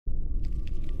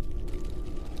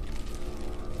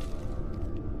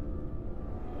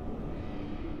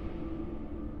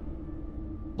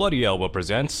Bloody Elbow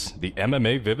presents the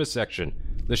MMA Vivisection,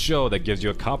 the show that gives you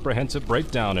a comprehensive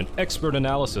breakdown and expert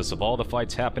analysis of all the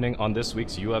fights happening on this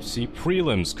week's UFC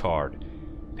Prelims card.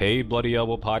 Paid Bloody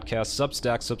Elbow Podcast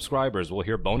Substack subscribers will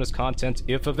hear bonus content,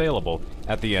 if available,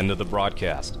 at the end of the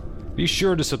broadcast. Be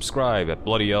sure to subscribe at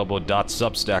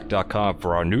bloodyelbow.substack.com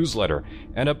for our newsletter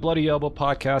and at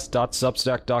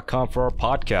bloodyelbowpodcast.substack.com for our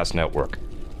podcast network.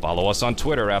 Follow us on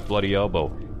Twitter at Bloody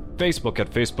Elbow, Facebook at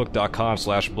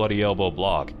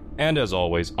facebook.com/bloodyelbowblog, and as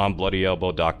always on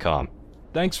bloodyelbow.com.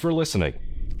 Thanks for listening.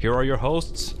 Here are your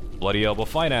hosts, Bloody Elbow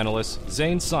fight analysts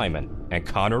Zane Simon and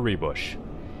Connor Rebush.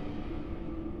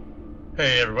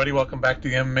 Hey everybody, welcome back to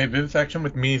the MMA Vivisection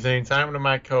with me, Zane Simon, and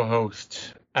my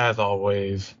co-host, as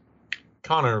always,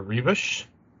 Connor Rebush.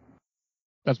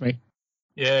 That's me.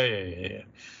 Yeah.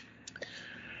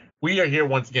 We are here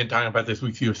once again talking about this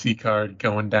week's UFC card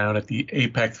going down at the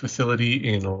Apex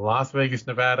facility in Las Vegas,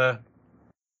 Nevada,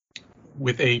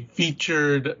 with a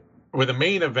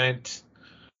main event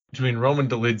between Roman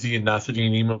Dolidze and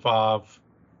Nassourdine Imavov,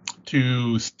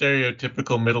 two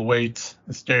stereotypical middleweights,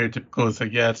 as stereotypical as they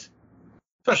get,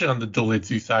 especially on the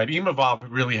Dolidze side. Imavov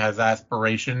really has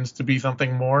aspirations to be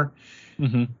something more.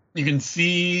 Mm-hmm. You can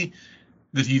see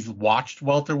that he's watched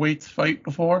welterweights fight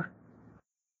before,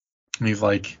 and he's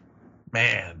like,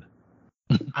 man,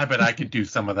 I bet I could do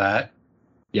some of that.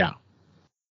 Yeah.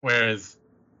 Whereas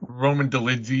Roman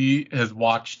Dolidze has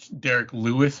watched Derek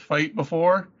Lewis fight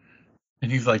before, and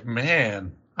he's like,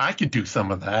 man, I could do some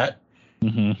of that.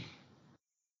 Mm-hmm.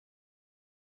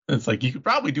 It's like, you could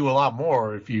probably do a lot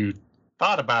more if you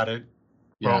thought about it,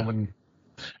 Yeah. Roman.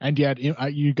 And yet,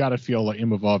 you got to feel like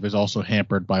Imavov is also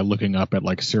hampered by looking up at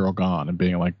like Cyril Gane and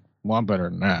being like, well, I'm better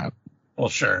than that. Well,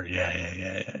 sure.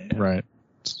 Yeah. Right.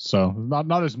 So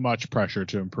not as much pressure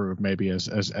to improve maybe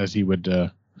as he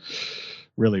would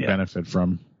really benefit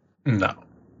from. No.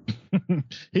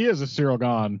 He is a Cyril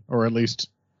Gane, or at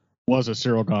least was a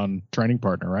Cyril Gane training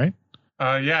partner, right?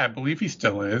 Yeah, I believe he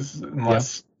still is,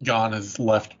 unless Gane has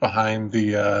left behind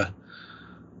the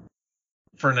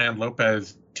Fernand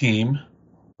Lopez team.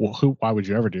 Well, why would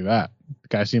you ever do that? The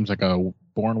guy seems like a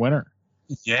born winner.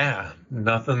 Yeah,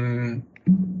 nothing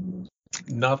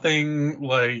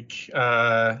like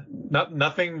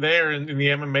nothing there in the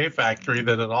MMA factory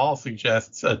that at all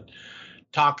suggests a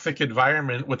toxic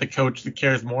environment with a coach that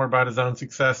cares more about his own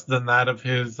success than that of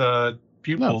his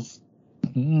pupils.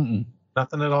 No.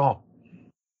 Nothing at all.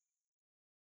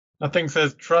 Nothing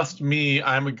says, trust me,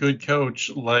 I'm a good coach,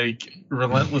 like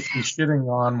relentlessly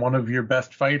shitting on one of your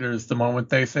best fighters the moment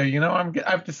they say,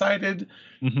 I've decided,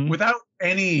 without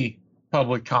any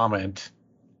public comment,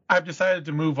 I've decided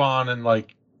to move on and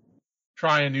like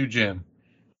try a new gym.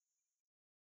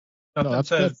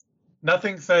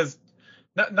 Nothing says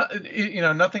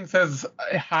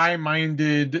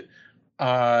high-minded,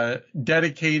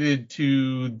 dedicated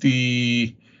to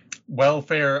the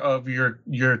welfare of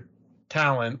your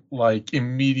talent, like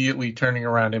immediately turning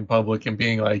around in public and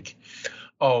being like,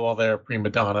 oh, well, they're a prima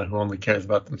donna who only cares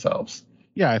about themselves.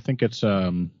 Yeah, I think it's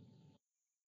a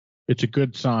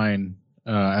good sign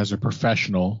as a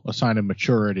professional, a sign of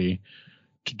maturity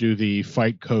to do the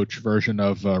fight coach version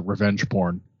of revenge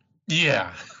porn.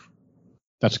 Yeah.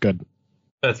 That's good.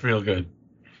 That's real good.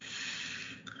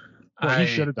 Well, he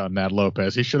should have done that,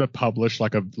 Lopez. He should have published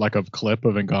like a clip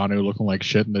of Ngannou looking like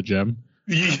shit in the gym.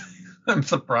 Yeah. I'm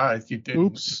surprised you didn't.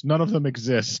 Oops, none of them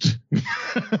exist.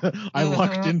 I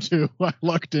lucked into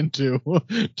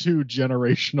two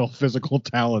generational physical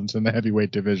talents in the heavyweight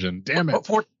division. Damn it.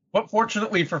 But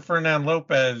fortunately for Fernand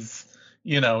Lopez,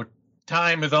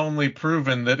 time has only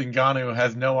proven that Ngannou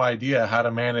has no idea how to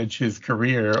manage his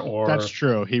career or That's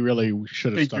true. He really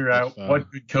should have figure out what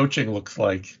good coaching looks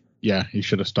like. Yeah, he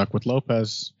should have stuck with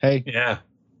Lopez. Hey. Yeah.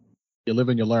 You live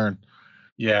and you learn.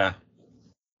 Yeah.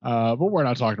 But we're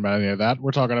not talking about any of that.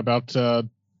 We're talking about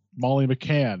Molly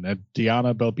McCann and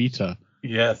Diana Belbita.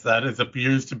 Yes, that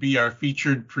appears to be our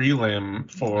featured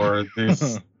prelim for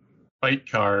this fight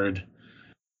card,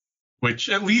 which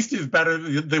at least is better.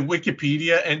 The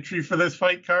Wikipedia entry for this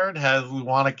fight card has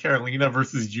Luana Carolina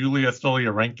versus Julia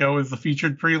Stoliarenko as the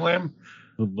featured prelim.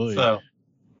 Oh boy. So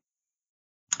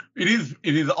it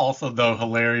is also, though,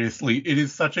 hilariously, it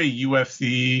is such a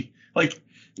UFC, like,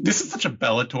 this is such a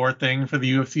Bellator thing for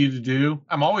the UFC to do.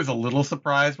 I'm always a little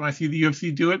surprised when I see the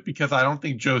UFC do it because I don't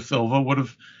think Joe Silva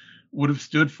would have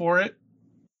stood for it.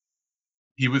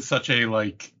 He was such a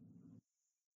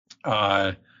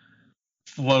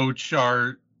flow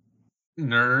chart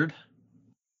nerd.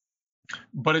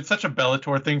 But it's such a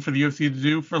Bellator thing for the UFC to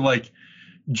do, for like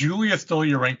Julia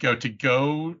Stoliarenko to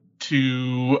go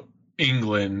to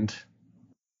England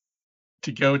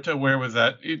to go to, where was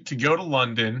that? To go to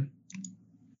London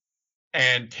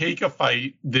and take a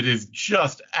fight that is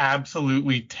just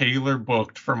absolutely tailor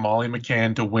booked for Molly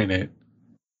McCann to win it.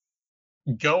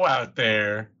 Go out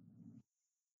there,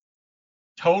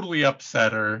 totally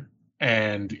upset her,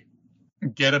 and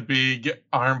get a big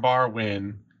armbar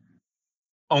win,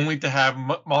 only to have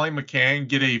Molly McCann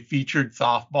get a featured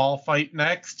softball fight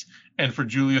next, and for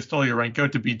Julia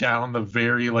Stoliarenko to be down in the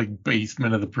very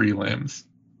basement of the prelims.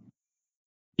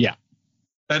 Yeah.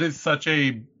 That is such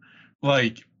a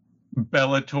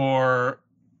Bellator,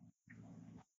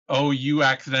 oh, you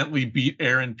accidentally beat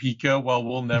Aaron Pico, well,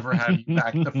 we'll never have you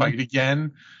back to fight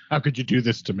again. How could you do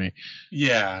this to me?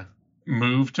 Yeah.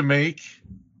 Move to make.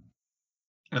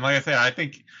 And like I said, I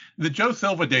think the Joe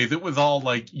Silva days, it was all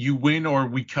you win or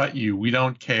we cut you. We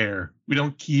don't care. We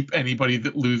don't keep anybody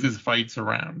that loses fights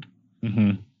around.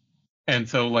 Mm-hmm. And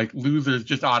so losers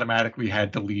just automatically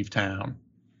had to leave town.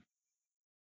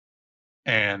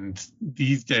 And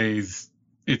these days,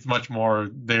 it's much more,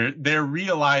 they're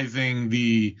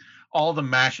realizing all the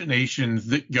machinations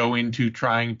that go into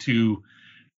trying to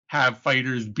have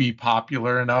fighters be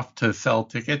popular enough to sell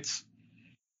tickets,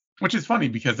 which is funny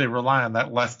because they rely on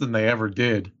that less than they ever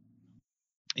did.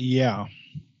 Yeah.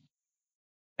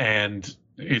 And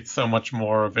it's so much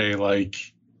more of a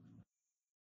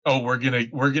oh, we're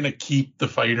gonna keep the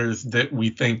fighters that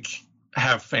we think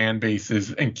have fan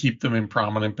bases and keep them in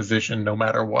prominent position no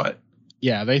matter what.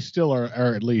 Yeah, they still are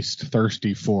at least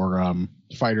thirsty for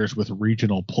fighters with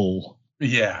regional pull.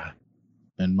 Yeah.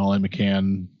 And Molly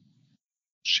McCann,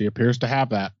 she appears to have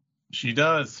that. She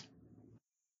does.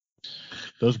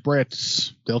 Those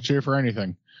Brits, they'll cheer for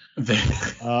anything. They'll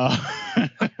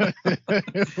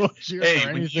cheer for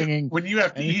anything, when you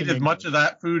have to eat as much of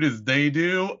that food as they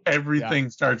do, everything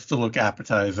starts to look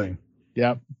appetizing.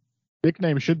 Yep.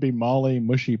 Nickname should be Molly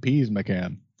Mushy Peas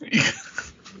McCann.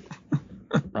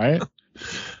 Right?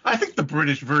 I think the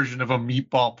British version of a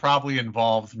meatball probably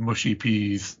involves mushy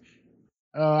peas.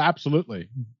 Absolutely.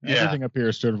 Yeah. Everything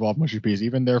appears to involve mushy peas,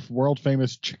 even their world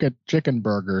famous chicken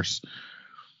burgers.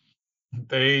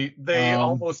 They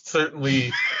almost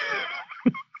certainly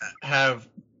have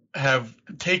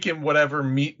taken whatever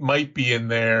meat might be in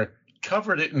there,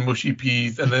 covered it in mushy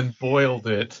peas, and then boiled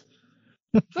it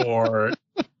for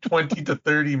 20 to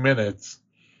 30 minutes,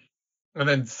 and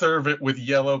then serve it with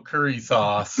yellow curry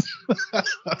sauce.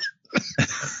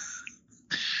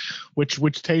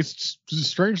 which tastes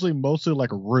strangely mostly like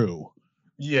roux.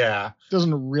 Yeah.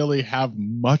 Doesn't really have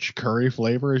much curry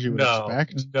flavor as you would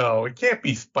expect. No, it can't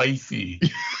be spicy.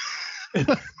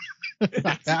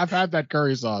 I've had that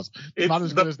curry sauce. It's not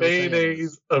as good as the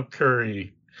mayonnaise of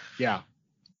curry. Yeah.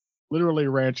 Literally,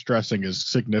 ranch dressing is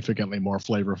significantly more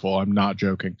flavorful. I'm not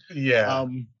joking. Yeah.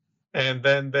 And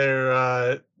then they're,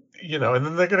 and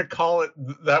then they're going to call it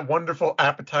that wonderful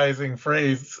appetizing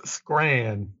phrase,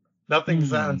 scran. Nothing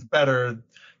sounds better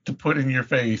to put in your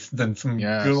face than some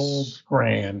good old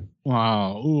scran.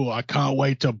 Wow. Ooh, I can't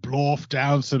wait to blorf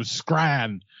down some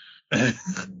scran.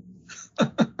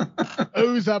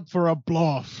 Who's up for a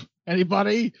blorf?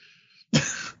 Anybody?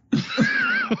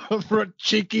 For a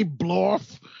cheeky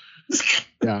blorf?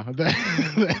 Yeah,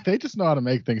 they just know how to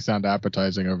make things sound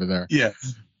appetizing over there.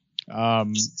 Yes.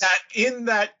 In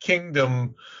that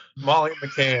kingdom, Molly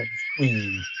McCann's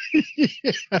queen.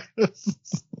 Yes.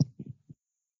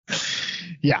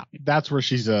 Yeah, that's where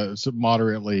she's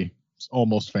moderately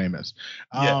almost famous.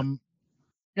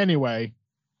 Anyway,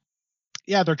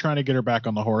 yeah, they're trying to get her back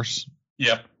on the horse.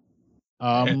 Yep.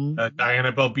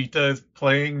 Diana Belbita is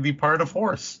playing the part of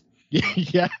horse.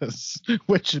 Yes,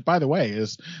 which, by the way,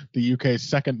 is the UK's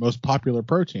second most popular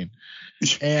protein.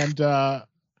 And,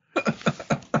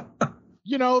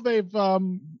 they've,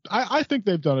 I think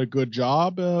they've done a good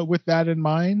job with that in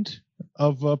mind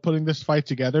of putting this fight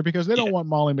together, because they don't want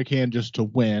Molly McCann just to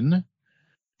win.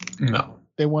 No.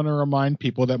 They want to remind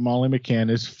people that Molly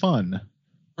McCann is fun.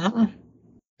 Uh-uh.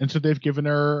 And so they've given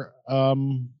her a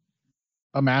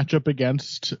matchup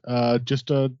against just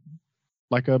a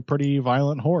pretty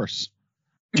violent horse.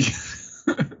 A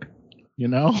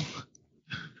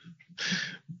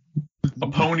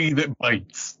pony that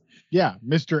bites. Yeah,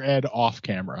 Mr. Ed off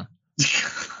camera.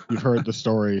 You've heard the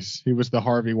stories. He was the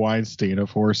Harvey Weinstein of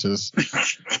horses.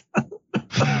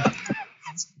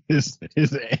 His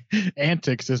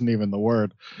antics isn't even the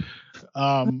word.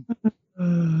 Yeah,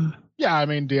 I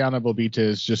mean, Diana Belbita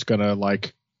is just gonna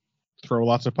throw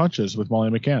lots of punches with Molly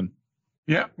McCann.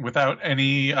 Yeah, without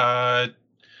any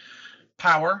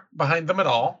power behind them at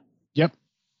all. Yep,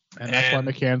 and that's why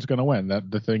McCann's gonna win.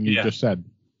 The thing you just said.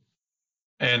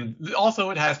 And also,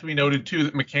 it has to be noted too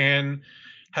that McCann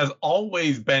has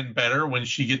always been better when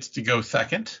she gets to go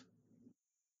second.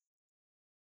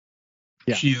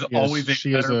 Yeah, She's always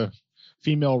she is a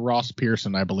female Ross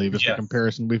Pearson, I believe, is the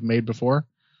comparison we've made before.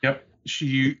 Yep.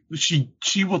 She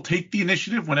will take the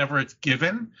initiative whenever it's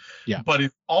given, but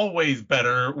it's always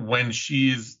better when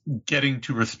she's getting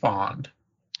to respond.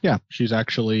 Yeah, she's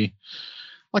actually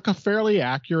like a fairly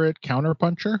accurate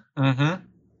counterpuncher. And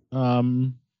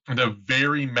a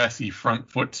very messy front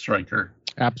foot striker.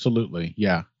 Absolutely,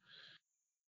 yeah.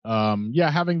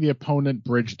 Having the opponent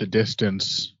bridge the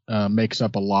distance makes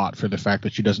up a lot for the fact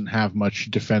that she doesn't have much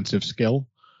defensive skill.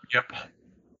 Yep.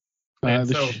 And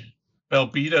so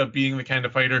Belbita being the kind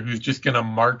of fighter who's just going to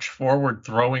march forward,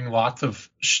 throwing lots of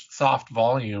soft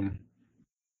volume,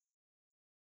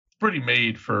 pretty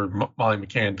made for Molly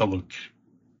McCann to look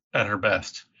at her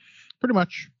best. Pretty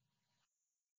much.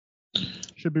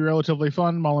 Should be relatively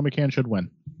fun. Molly McCann should win.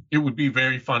 It would be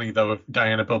very funny, though, if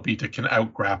Diana Belbita can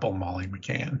out-grapple Molly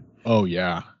McCann. Oh,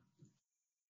 yeah.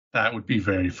 That would be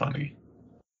very funny.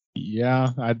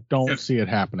 Yeah, I don't see it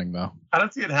happening, though. I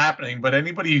don't see it happening, but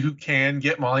anybody who can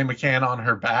get Molly McCann on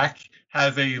her back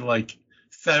has a,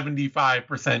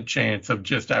 75% chance of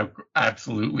just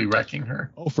absolutely wrecking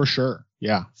her. Oh, for sure.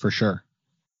 Yeah, for sure.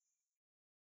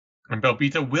 And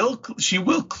Belbita will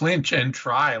clinch and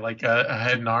try, a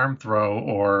head and arm throw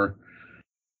or...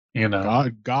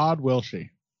 God will she.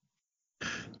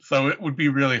 So it would be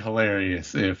really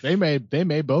hilarious if they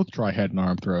may both try head and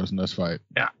arm throws in this fight.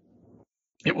 Yeah.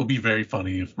 It will be very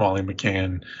funny if Molly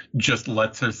McCann just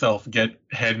lets herself get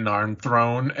head and arm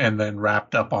thrown and then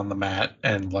wrapped up on the mat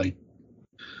and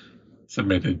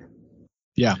submitted.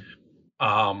 Yeah.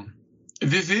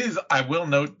 This is, I will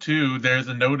note too, there's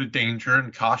a note of danger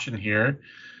and caution here.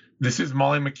 This is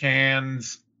Molly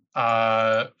McCann's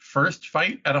first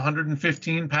fight at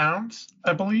 115 pounds,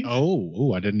 I believe.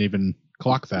 Oh, I didn't even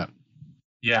clock that.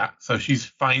 Yeah, so she's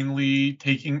finally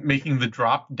making the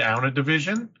drop down a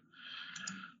division.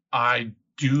 I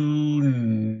do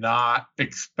not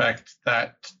expect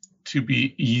that to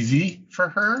be easy for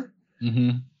her.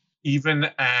 Even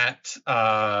at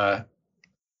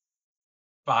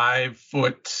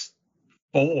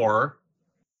 5'4",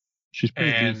 she's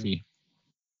pretty beefy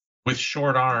with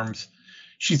short arms.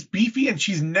 She's beefy, and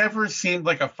she's never seemed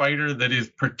like a fighter that is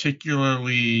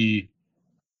particularly...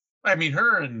 I mean,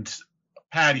 her and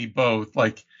Patty both,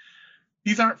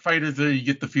 these aren't fighters that you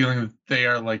get the feeling that they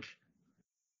are,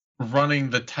 running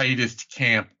the tightest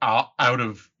camp out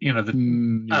of,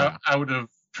 out of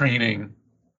training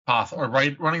possible, or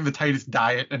running the tightest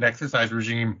diet and exercise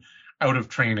regime out of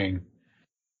training.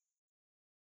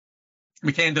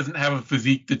 McCann doesn't have a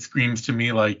physique that screams to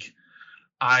me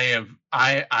I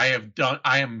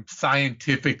am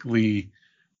scientifically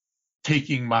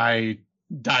taking my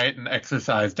diet and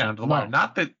exercise down to the wire.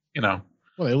 Not that, Well,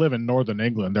 they live in northern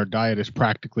England. Their diet is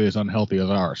practically as unhealthy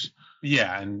as ours.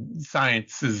 Yeah, and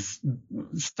science is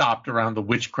stopped around the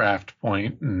witchcraft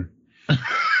point and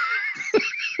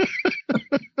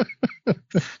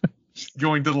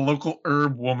going to the local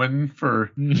herb woman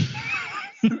for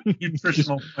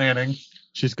nutritional planning.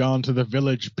 She's gone to the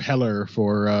village peller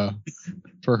for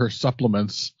her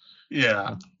supplements.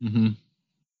 Yeah.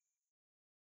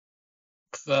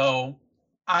 So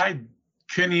I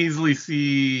can easily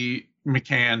see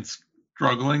McCann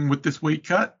struggling with this weight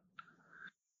cut.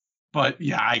 But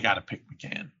yeah, I gotta pick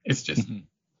McCann. It's just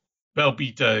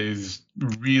Belbita is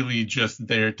really just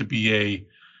there to be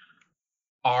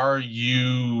are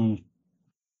you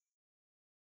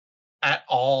at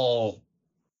all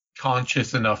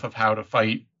conscious enough of how to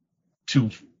fight to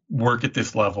work at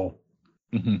this level?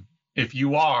 If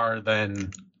you are,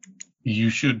 then you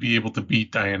should be able to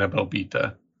beat Diana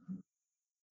Belbita.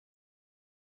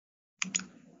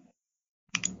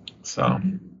 So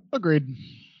agreed.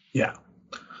 Yeah.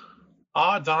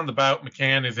 Odds on the bout,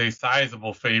 McCann is a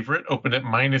sizable favorite. Opened at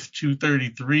minus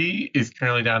 233, is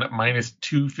currently down at minus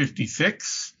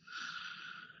 256.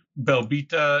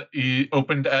 Belbita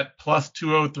opened at plus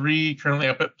 203, currently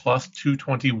up at plus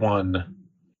 221.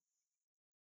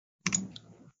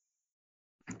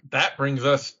 That brings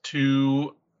us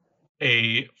to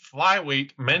a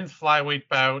men's flyweight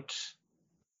bout.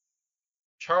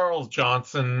 Charles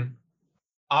Johnson,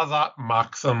 Azat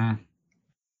Maksum.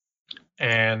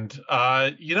 And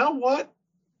you know what?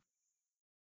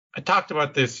 I talked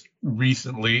about this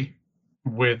recently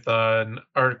with an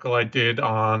article I did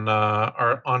on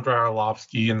Andrei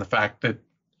Arlovsky and the fact that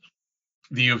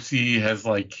the UFC has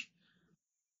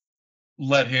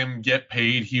let him get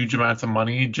paid huge amounts of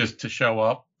money just to show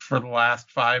up for the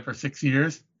last 5 or 6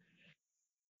 years.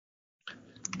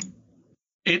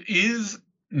 It is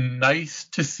nice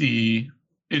to see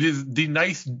It is the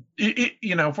nice,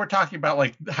 if we're talking about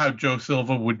like how Joe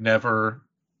Silva would never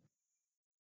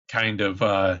kind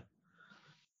of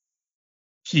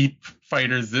keep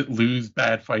fighters that lose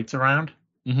bad fights around.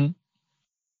 Mm-hmm.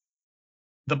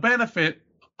 The benefit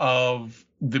of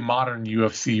the modern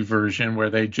UFC version, where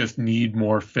they just need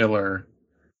more filler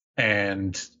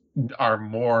and are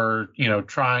more,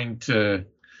 trying to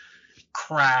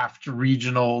craft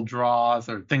regional draws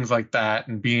or things like that,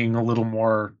 and being a little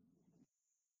more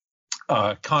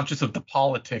conscious of the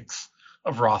politics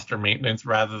of roster maintenance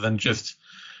rather than just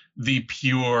the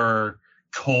pure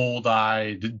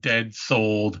cold-eyed,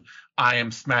 dead-souled, I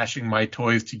am smashing my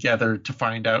toys together to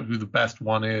find out who the best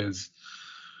one is.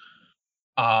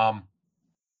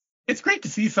 It's great to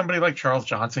see somebody like Charles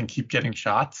Johnson keep getting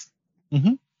shots.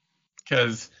 Mm-hmm.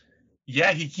 Because,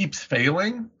 yeah, he keeps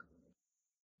failing,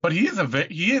 but he is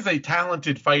a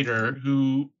talented fighter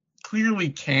who clearly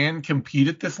can compete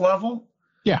at this level.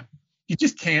 Yeah. He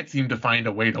just can't seem to find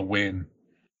a way to win.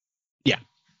 Yeah.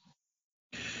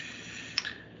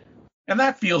 And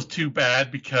that feels too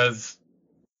bad because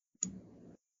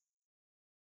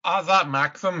Azat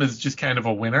Maxim is just kind of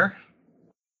a winner.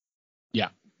 Yeah.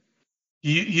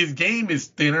 His game is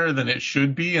thinner than it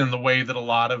should be in the way that a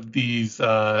lot of these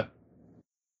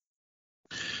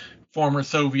former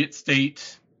Soviet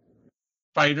state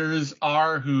fighters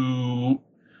are, who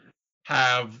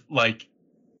have like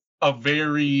a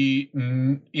very,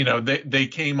 they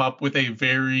came up with a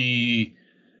very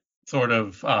sort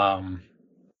of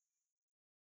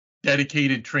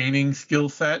dedicated training skill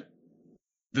set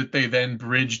that they then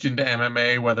bridged into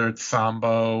MMA, whether it's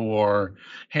Sambo or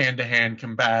hand-to-hand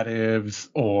combatives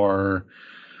or,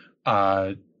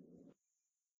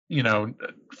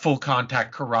 full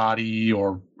contact karate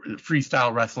or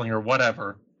freestyle wrestling or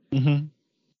whatever. Mm-hmm.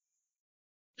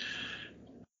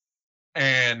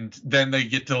 And then they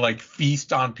get to like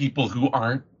feast on people who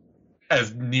aren't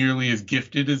as nearly as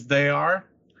gifted as they are.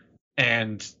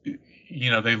 And,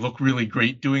 they look really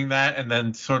great doing that. And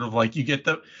then sort of like you get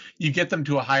them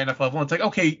to a high enough level. And it's like,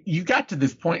 okay, you got to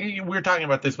this point. We were talking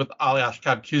about this with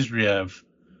Alyashkab Kizriev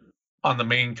on the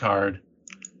main card,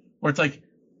 where it's like,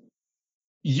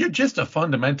 you're just a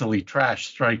fundamentally trash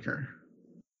striker.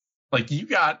 Like you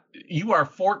are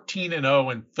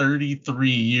 14-0 and 33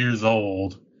 years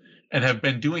old and have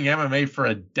been doing MMA for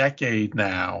a decade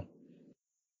now.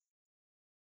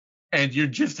 And you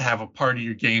just have a part of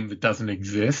your game that doesn't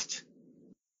exist.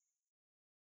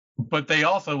 But they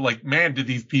also like, man, did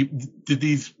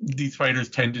these fighters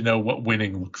tend to know what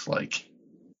winning looks like?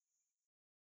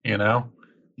 They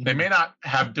may not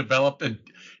have developed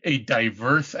a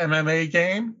diverse MMA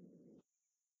game,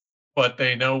 but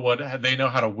they know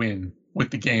how to win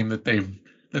with the game that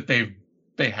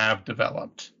they have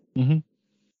developed. Mm-hmm.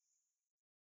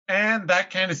 And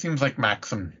that kind of seems like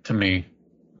Maxim to me.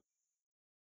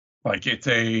 Like it's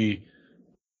a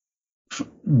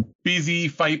busy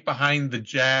fight behind the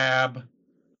jab,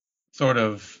 sort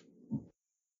of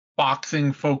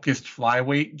boxing focused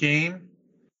flyweight game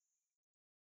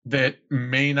that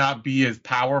may not be as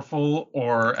powerful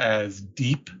or as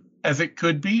deep as it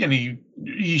could be. And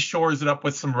he shores it up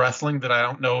with some wrestling that I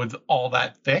don't know is all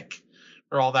that thick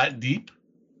or all that deep.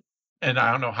 And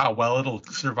I don't know how well it'll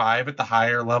survive at the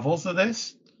higher levels of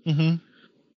this. Mm-hmm.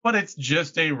 But it's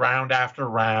just a round after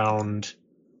round,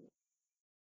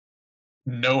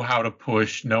 know how to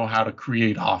push, know how to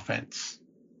create offense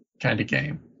kind of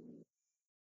game.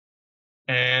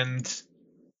 And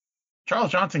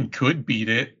Charles Johnson could beat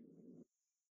it,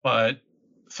 but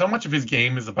so much of his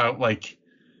game is about like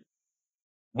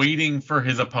waiting for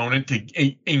his opponent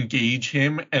to engage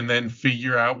him and then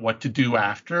figure out what to do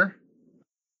after.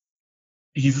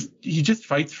 He just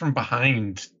fights from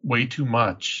behind way too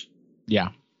much. Yeah.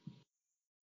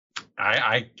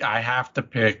 I have to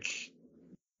pick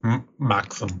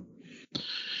Maxim.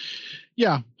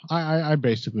 Yeah, I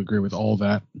basically agree with all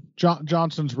that.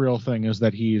 Johnson's real thing is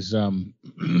that he's a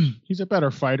better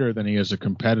fighter than he is a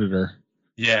competitor.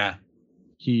 Yeah.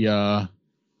 I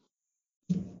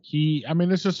mean,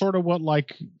 this is sort of what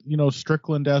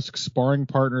Strickland-esque sparring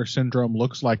partner syndrome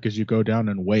looks like as you go down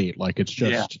in weight. Like it's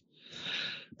just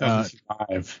doesn't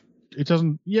survive. It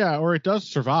doesn't, or it does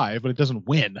survive, but it doesn't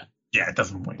win. Yeah, it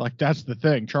doesn't win. Like that's the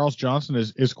thing. Charles Johnson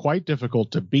is quite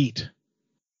difficult to beat,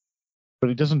 but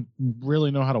he doesn't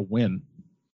really know how to win.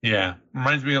 Yeah,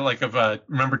 reminds me of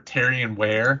remember Terry and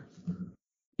Ware?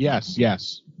 Yes.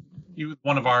 He was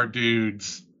one of our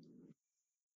dudes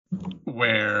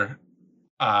where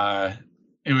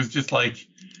it was just like,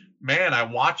 man, I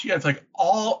watch you. It's like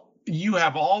you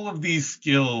have all of these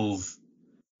skills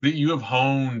that you have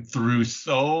honed through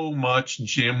so much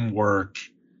gym work,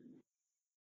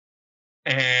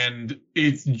 And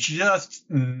it's just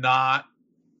not.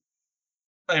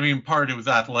 I mean, part of it was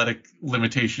athletic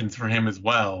limitations for him as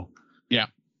well. Yeah.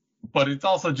 But it's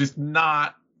also just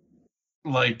not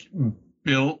like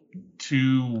built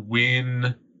to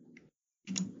win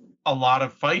a lot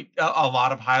of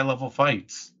high level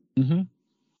fights. Mm-hmm.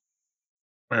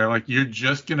 Where like you're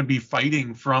just going to be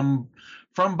fighting from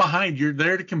behind. You're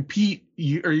there to compete.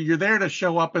 You're there to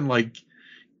show up and like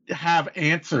have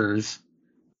answers,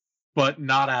 but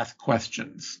not ask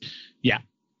questions. Yeah.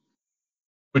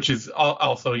 Which is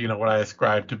also, what I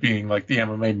ascribe to being like the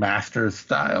MMA Masters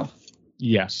style.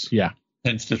 Yes. Yeah.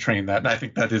 Tends to train that. And I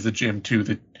think that is a gym,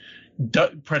 too,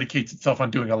 that predicates itself on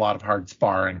doing a lot of hard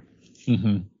sparring.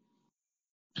 Mm-hmm.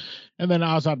 And then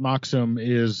Azat Maksum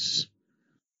is,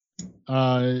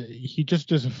 he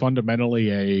just is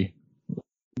fundamentally a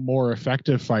more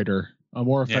effective fighter, a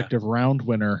more effective round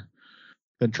winner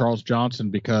than Charles Johnson,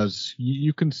 because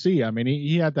you can see, I mean,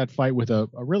 he had that fight with a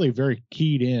really very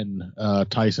keyed in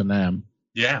Tyson Nam.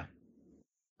 Yeah.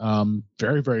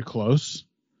 Very, very close.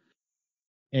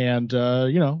 And,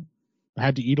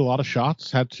 had to eat a lot of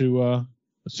shots, had to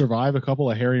survive a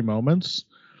couple of hairy moments.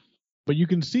 But you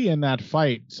can see in that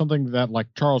fight something that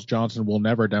like Charles Johnson will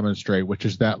never demonstrate, which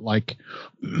is that like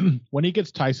when he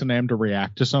gets Tyson Nam to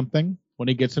react to something, when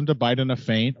he gets him to bite in a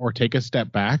feint or take a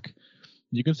step back,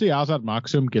 you can see Azat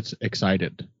Maksum gets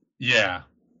excited. Yeah.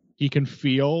 He can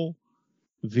feel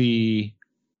the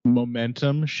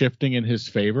momentum shifting in his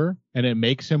favor, and it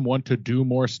makes him want to do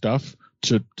more stuff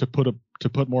to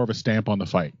put more of a stamp on the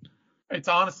fight. It's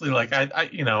honestly like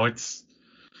it's.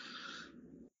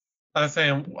 I was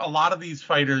saying a lot of these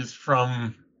fighters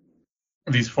from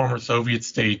these former Soviet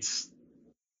states,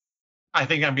 I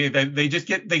think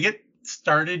they get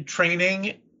started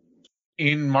training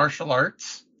in martial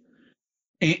arts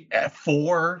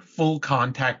for full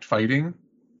contact fighting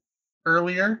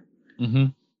earlier,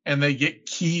 and they get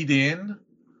keyed in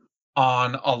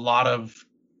on a lot of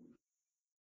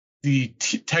the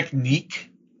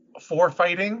technique for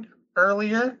fighting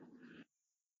earlier,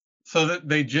 so that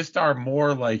they just are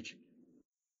more like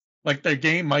their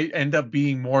game might end up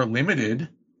being more limited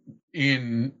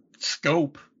in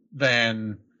scope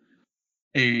than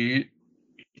a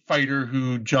fighter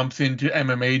who jumps into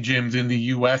MMA gyms in the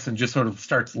US and just sort of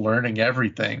starts learning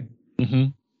everything.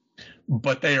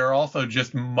 But they are also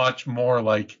just much more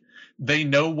like they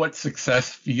know what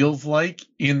success feels like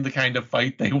in the kind of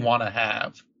fight they want to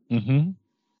have.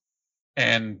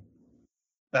 And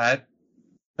that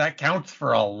counts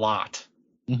for a lot.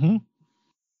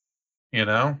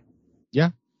 Yeah.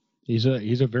 He's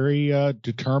a very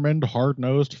determined,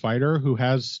 hard-nosed fighter who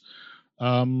has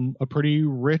a pretty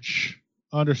rich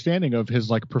understanding of his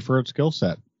like preferred skill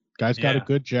set. Guy's got a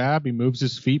good jab. He moves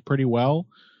his feet pretty well.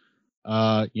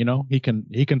 He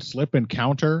can slip and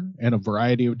counter in a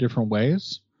variety of different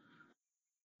ways,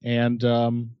 and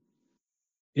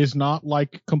is not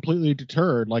like completely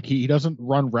deterred. Like he doesn't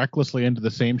run recklessly into the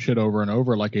same shit over and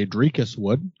over like a Dricus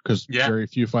would, because very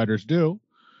few fighters do.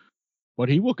 But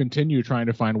he will continue trying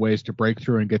to find ways to break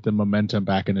through and get the momentum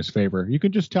back in his favor. You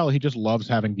can just tell he just loves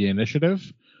having the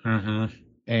initiative,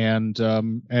 and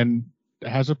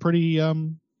has a pretty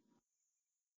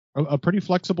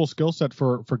flexible skill set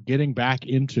for getting back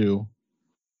into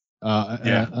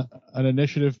an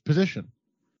initiative position.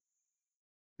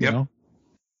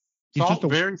 He's just a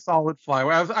very solid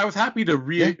flyweight. I was happy to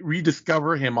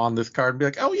rediscover him on this card and be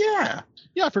like, oh yeah,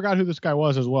 I forgot who this guy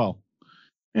was as well.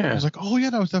 I was like, oh yeah,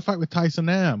 that was that fight with Tyson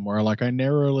Nam where like I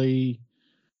narrowly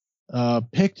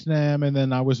picked Nam, and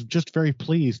then I was just very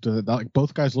pleased that like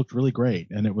both guys looked really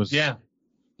great, and it was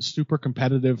super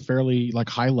competitive, fairly like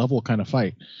high level kind of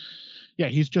fight. Yeah,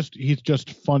 he's just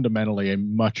fundamentally a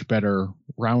much better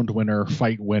round winner,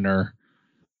 fight winner,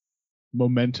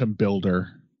 momentum builder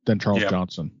than Charles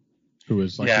Johnson, who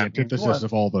is like the antithesis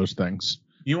of all those things.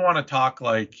 You want to talk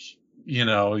like,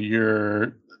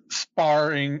 your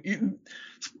sparring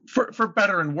for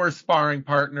better and worse sparring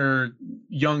partner,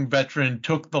 young veteran,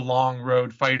 took the long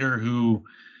road fighter who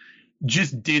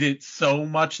just did it so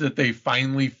much that they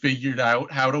finally figured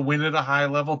out how to win at a high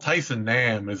level. Tyson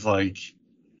Nam is like,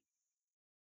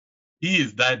 he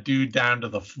is that dude down to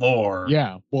the floor.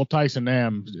 Yeah, well, Tyson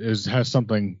Nam has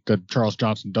something that Charles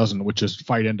Johnson doesn't, which is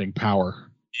fight-ending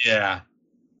power. Yeah,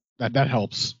 that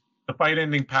helps. The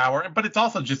fight-ending power, but it's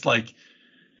also just like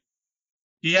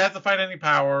he has the fight-ending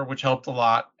power, which helped a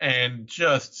lot, and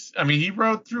just, I mean, he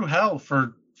rode through hell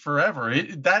for forever.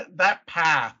 That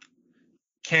path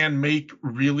can make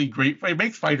really great. It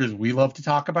makes fighters we love to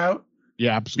talk about.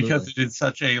 Yeah, absolutely. Because it is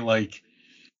such a like.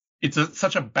 It's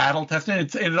such a battle test,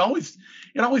 and it always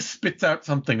spits out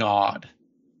something odd.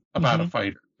 about a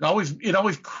fighter. It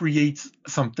always creates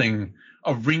something,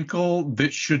 a wrinkle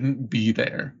that shouldn't be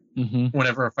there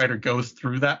whenever a fighter goes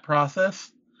through that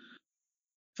process.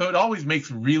 So it always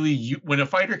makes when a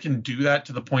fighter can do that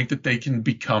to the point that they can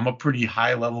become a pretty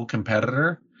high level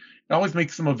competitor, it always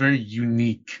makes them a very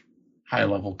unique high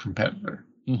level competitor.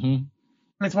 And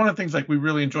it's one of the things like we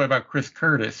really enjoy about Chris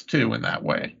Curtis too, in that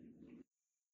way,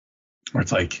 where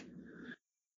it's like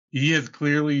he has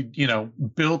clearly,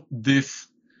 built this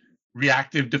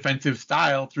reactive defensive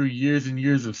style through years and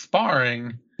years of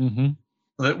sparring,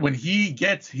 that when he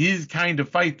gets his kind of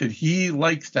fight that he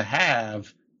likes to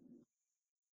have,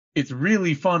 it's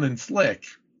really fun and slick.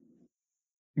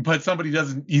 But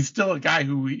he's still a guy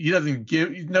who somebody doesn't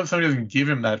give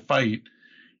him that fight,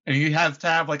 and he has to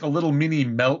have like a little mini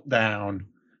meltdown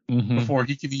before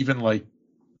he can even like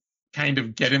kind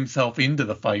of get himself into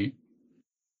the fight.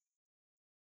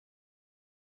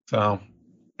 So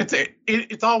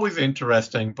it's always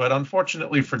interesting, but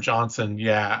unfortunately for Johnson,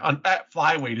 at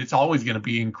flyweight, it's always going to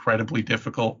be incredibly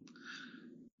difficult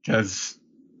because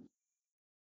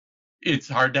it's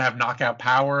hard to have knockout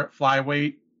power at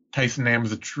flyweight. Tyson Nam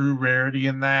is a true rarity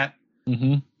in that.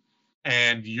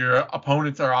 And your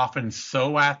opponents are often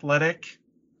so athletic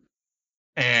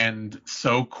and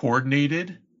so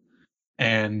coordinated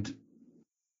and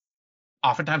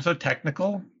oftentimes so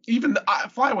technical. Even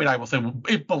flyweight, I will say,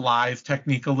 it belies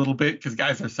technique a little bit because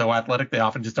guys are so athletic, they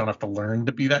often just don't have to learn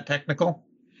to be that technical.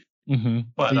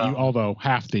 But although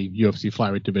half the UFC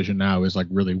flyweight division now is like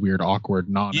really weird,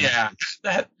 awkward,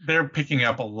 that they're picking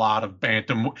up a lot of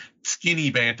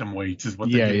skinny bantamweights is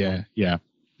what they're doing. Yeah.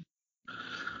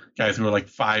 Guys who are like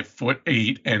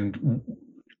 5'8" and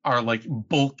are like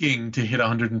bulking to hit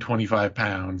 125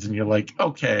 pounds, and you're like,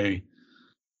 okay,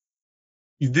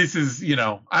 this is,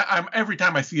 I'm every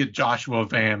time I see a Joshua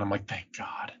Van, I'm like, thank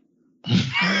God.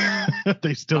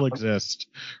 They still exist.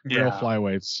 Real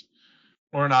flyweights.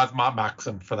 Or an Osmont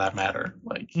Maxim, for that matter.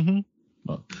 Like,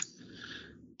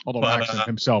 although Maxim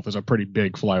himself is a pretty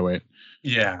big flyweight.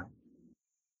 Yeah.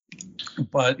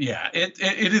 But yeah, it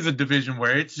is a division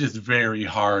where it's just very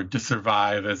hard to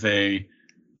survive as a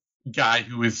guy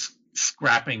who is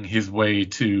scrapping his way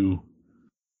to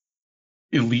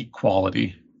elite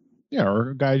quality. Yeah,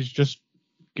 or guys just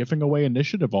giving away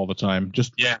initiative all the time,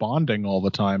 just bonding all the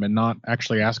time and not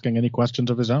actually asking any questions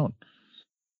of his own.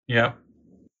 Yeah.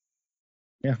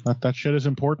 Yeah, that shit is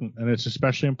important, and it's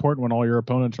especially important when all your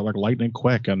opponents are like lightning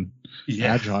quick and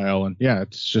agile, and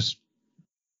it's just,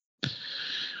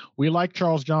 we like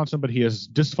Charles Johnson, but he is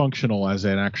dysfunctional as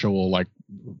an actual like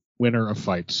winner of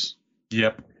fights.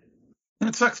 Yep. And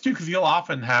it sucks too because he'll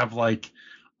often have like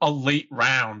a late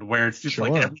round where it's just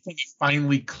like everything is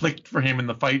finally clicked for him in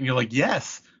the fight, and you're like,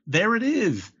 yes, there it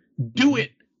is, do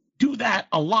it, do that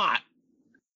a lot,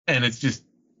 and it's just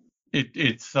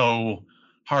it's so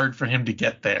hard for him to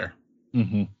get there.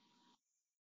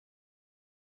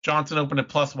 Johnson opened at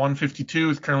plus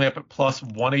 152, is currently up at plus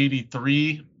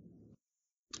 183.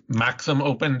 Maxim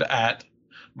opened at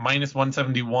minus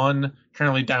 171,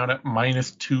 currently down at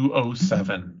minus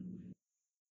 207.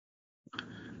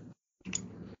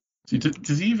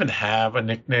 Does he even have a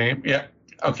nickname? Yeah.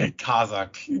 Okay,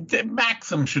 Kazakh.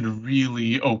 Maxim should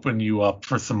really open you up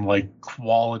for some like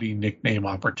quality nickname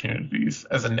opportunities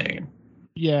as a name.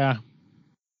 Yeah.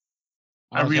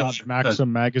 I real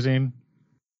Maxim magazine.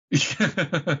 That's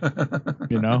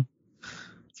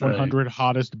 100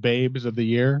 hottest babes of the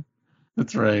year.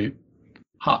 That's right.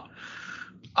 Azat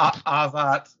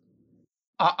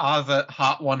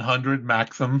Hot 100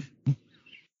 Maxim.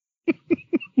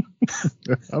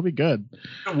 That'll be good.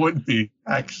 It would be,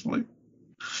 actually.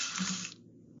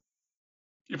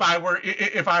 If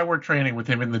I were training with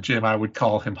him in the gym, I would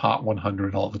call him Hot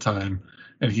 100 all the time,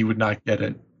 and he would not get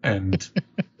it. And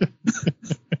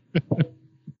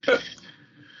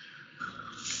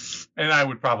and I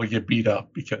would probably get beat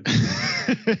up because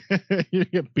you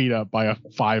get beat up by a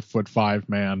 5'5"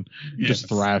 man. Yes. Just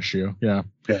thrash you. Yeah.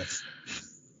 Yes.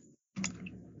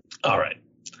 All right.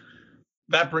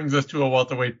 That brings us to a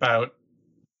welterweight bout.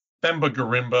 Themba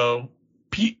Gorimbo,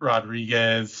 Pete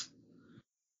Rodriguez.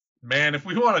 Man, if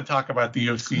we want to talk about the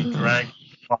UFC drag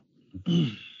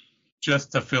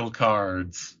just to fill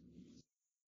cards.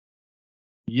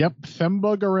 Yep,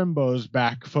 Themba Gorimbo's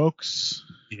back, folks.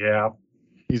 Yeah.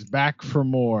 He's back for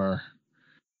more.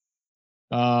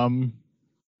 I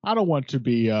don't want to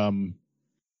be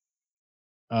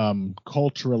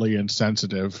culturally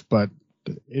insensitive, but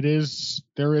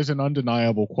there is an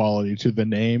undeniable quality to the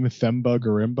name Themba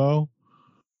Gorimbo,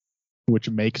 which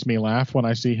makes me laugh when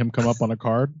I see him come up on a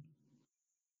card.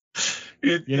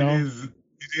 It is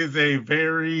a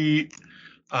very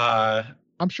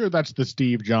I'm sure that's the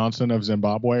Steve Johnson of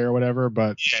Zimbabwe or whatever,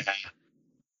 but Yeah.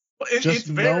 just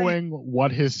knowing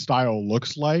what his style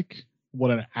looks like,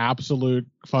 what an absolute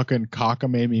fucking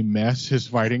cockamamie mess his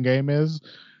fighting game is,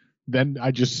 then I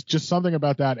just something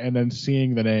about that, and then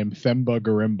seeing the name Themba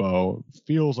Gorimbo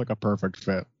feels like a perfect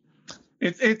fit.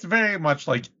 It's very much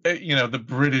like, the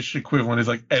British equivalent is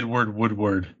like Edward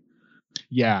Woodward.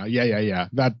 Yeah.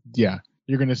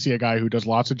 You're going to see a guy who does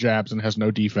lots of jabs and has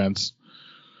no defense.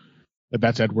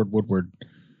 That's Edward Woodward.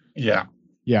 Yeah.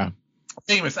 Yeah.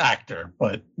 Famous actor,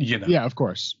 but Yeah, of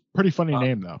course. Pretty funny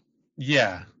name though.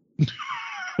 Yeah.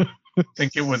 I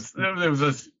think there was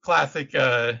a classic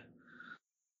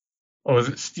what was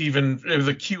it, it was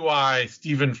a QI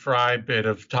Stephen Fry bit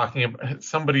of talking about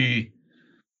somebody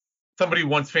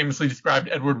once famously described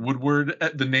Edward Woodward,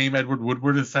 the name Edward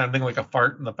Woodward, as sounding like a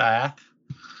fart in the bath.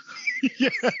 Yeah.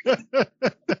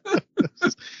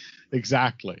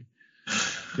 Exactly.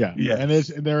 Yeah. Yes.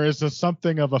 And there is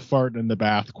something of a fart in the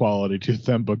bath quality to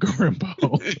Themba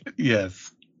Gorimbo.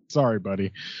 Yes. Sorry,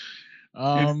 buddy.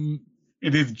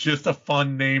 It is just a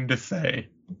fun name to say.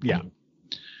 Yeah.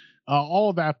 All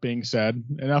of that being said,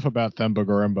 enough about Themba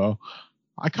Gorimbo.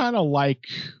 I kind of like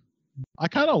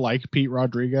Pete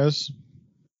Rodriguez.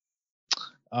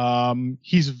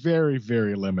 He's very,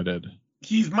 very limited.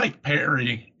 He's Mike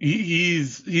Perry.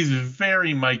 He's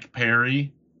very Mike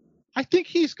Perry. I think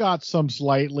he's got some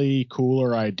slightly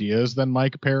cooler ideas than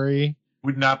Mike Perry.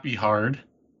 Would not be hard.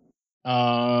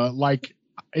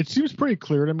 It seems pretty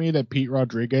clear to me that Pete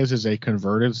Rodriguez is a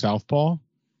converted southpaw.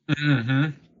 Mm-hmm.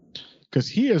 Because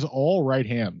he is all right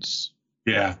hands.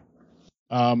 Yeah.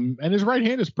 And his right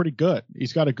hand is pretty good.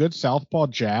 He's got a good southpaw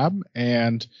jab,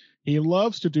 and he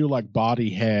loves to do like body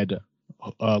head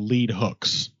lead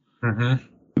hooks and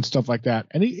stuff like that.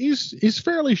 And he's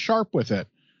fairly sharp with it.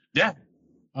 Yeah.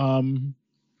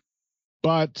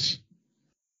 But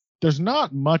there's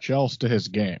not much else to his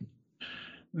game.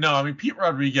 No, I mean, Pete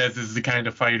Rodriguez is the kind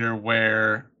of fighter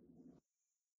where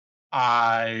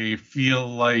I feel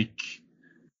like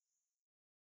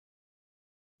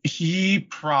he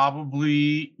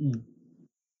probably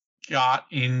got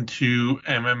into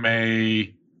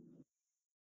MMA.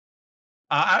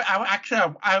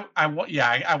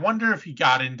 I wonder if he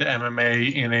got into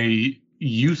MMA in a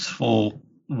useful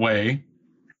way.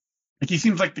 Like, he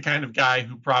seems like the kind of guy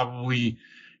who probably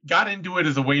got into it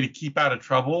as a way to keep out of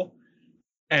trouble,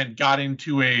 and got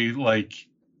into a, like,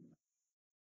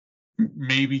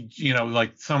 maybe,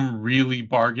 like some really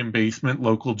bargain basement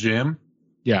local gym.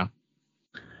 Yeah.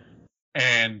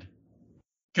 And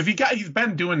because he's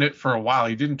been doing it for a while.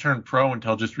 He didn't turn pro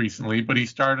until just recently, but he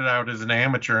started out as an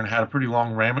amateur and had a pretty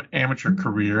long amateur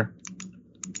career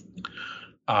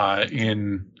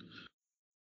in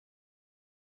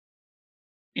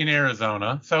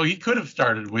Arizona. So he could have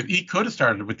started with the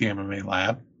MMA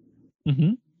lab.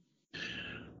 Mm-hmm.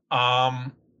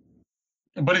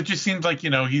 But it just seems like,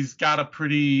 he's got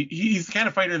he's the kind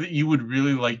of fighter that you would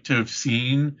really like to have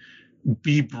seen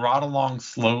be brought along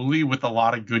slowly with a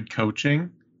lot of good coaching,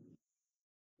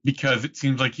 because it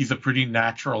seems like he's a pretty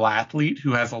natural athlete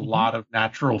who has a lot of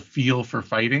natural feel for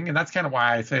fighting. And that's kind of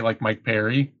why I say, like, Mike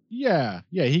Perry. Yeah.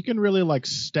 Yeah. He can really, like,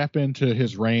 step into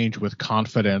his range with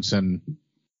confidence and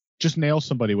just nail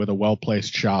somebody with a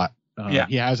well-placed shot.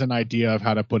 He has an idea of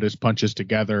how to put his punches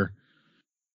together.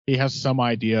 He has some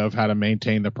idea of how to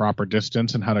maintain the proper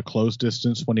distance and how to close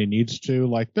distance when he needs to.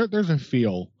 Like, there's a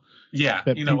feel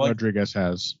that Pete Rodriguez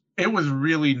has. It was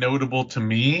really notable to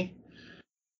me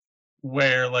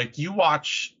where, like, you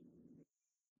watch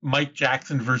Mike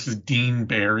Jackson versus Dean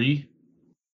Barry.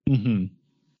 Mm-hmm.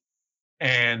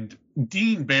 And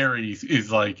Dean Barry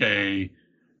is like a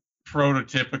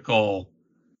prototypical,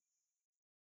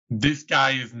 this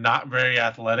guy is not very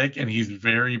athletic and he's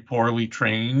very poorly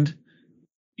trained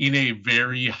in a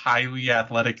very highly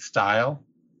athletic style,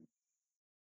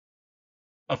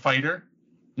 a fighter,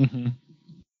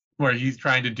 where he's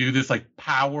trying to do this, like,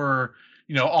 power,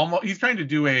 almost, he's trying to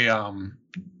do a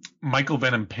Michael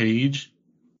Venom Page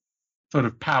sort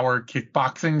of power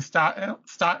kickboxing style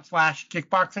slash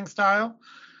kickboxing style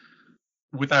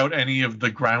without any of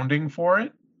the grounding for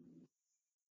it.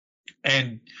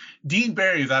 And Dean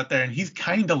Barry is out there and he's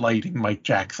kind of lighting Mike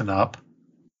Jackson up,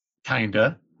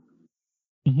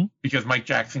 because Mike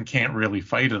Jackson can't really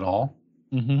fight at all.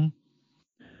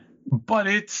 But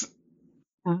it's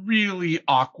really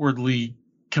awkwardly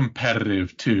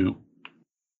competitive too,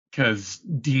 because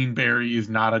Dean Barry is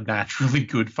not a naturally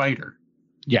good fighter.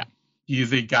 Yeah. He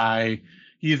is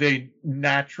a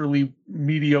naturally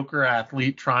mediocre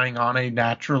athlete trying on a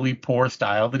naturally poor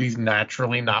style that he's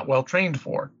naturally not well trained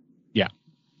for. Yeah.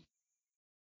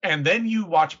 And then you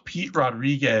watch Pete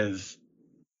Rodriguez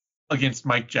against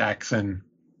Mike Jackson,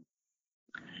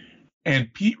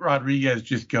 and Pete Rodriguez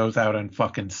just goes out and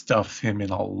fucking stuffs him in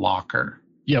a locker.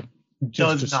 Yep.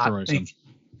 Does not think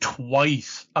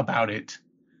twice about it.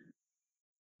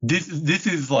 This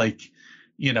is like,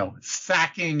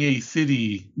 sacking a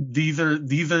city. These are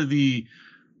the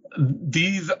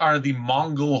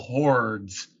Mongol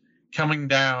hordes coming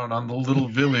down on the little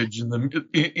village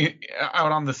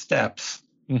out on the steppes.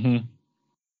 Mm-hmm.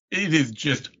 It is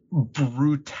just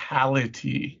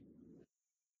brutality.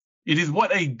 It is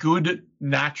what a good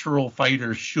natural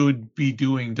fighter should be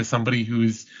doing to somebody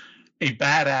who's a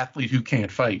bad athlete who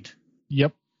can't fight.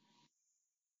 Yep.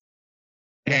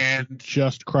 And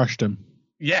just crushed him.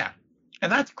 Yeah.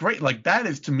 And that's great. Like, that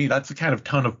is, to me, that's the kind of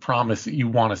ton of promise that you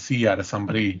want to see out of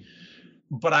somebody.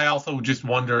 But I also just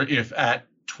wonder if at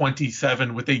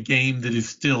 27, with a game that is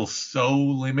still so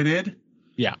limited,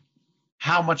 yeah,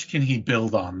 how much can he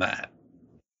build on that?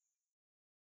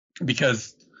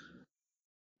 Because,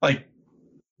 like,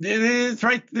 it is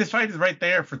right. This fight is right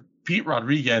there for Pete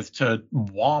Rodriguez to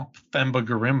womp Themba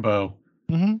Gorimbo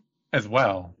as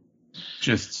well.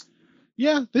 Just,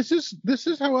 yeah, this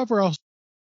is however else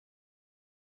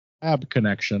ab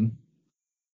connection.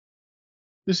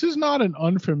 This is not an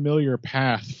unfamiliar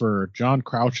path for John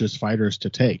Crouch's fighters to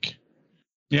take.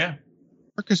 Yeah.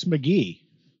 Marcus McGee.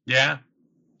 Yeah.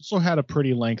 Also had a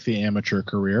pretty lengthy amateur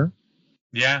career.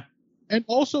 Yeah. And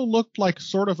also looked like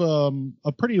sort of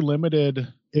a pretty limited,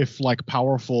 if like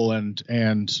powerful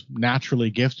and naturally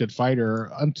gifted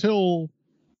fighter until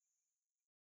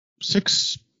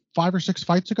 5 or 6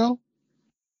 fights ago.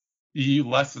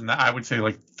 Less than that. I would say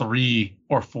like 3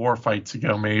 or 4 fights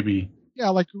ago, maybe. Yeah,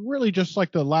 like really just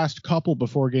like the last couple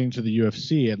before getting to the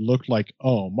UFC, it looked like,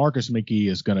 oh, Marcus McGee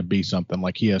is going to be something.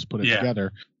 Like he has put it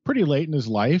together pretty late in his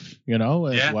life,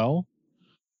 as well.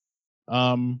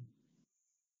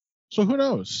 So who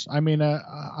knows? I mean,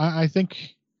 I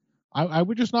think I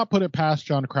would just not put it past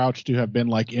John Crouch to have been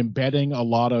like embedding a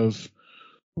lot of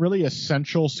really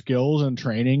essential skills and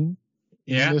training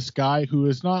in this guy who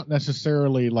is not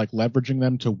necessarily like leveraging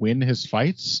them to win his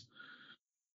fights.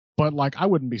 But like, I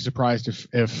wouldn't be surprised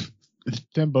if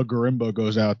Themba Gorimbo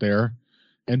goes out there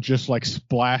and just like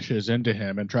splashes into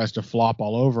him and tries to flop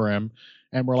all over him.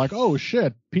 And we're like, oh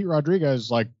shit, Pete Rodriguez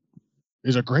like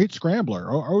is a great scrambler.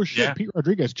 Oh shit, Pete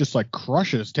Rodriguez just like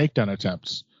crushes takedown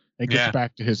attempts and gets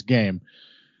back to his game.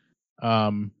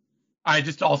 I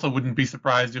just also wouldn't be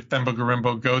surprised if Themba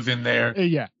Gorimbo goes in there,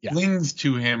 clings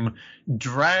to him,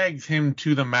 drags him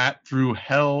to the mat through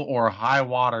hell or high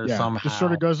water somehow. Just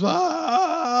sort of goes,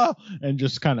 and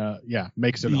just kind of,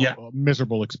 makes it a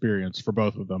miserable experience for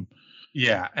both of them.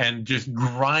 Yeah, and just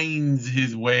grinds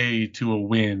his way to a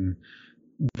win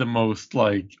the most,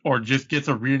 like, or just gets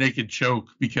a rear naked choke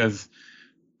because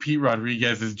Pete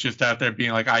Rodriguez is just out there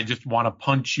being like, I just want to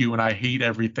punch you and I hate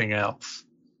everything else.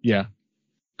 Yeah.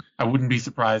 I wouldn't be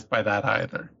surprised by that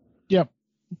either. Yep.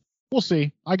 We'll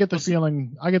see. I get the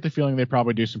feeling they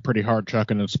probably do some pretty hard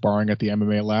chucking and sparring at the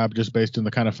MMA lab just based on the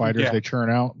kind of fighters they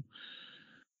churn out.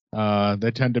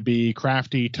 They tend to be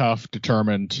crafty, tough,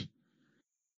 determined,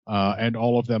 and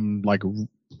all of them like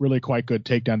really quite good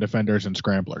takedown defenders and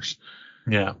scramblers.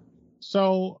 Yeah.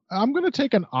 So I'm going to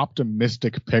take an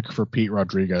optimistic pick for Pete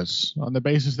Rodriguez on the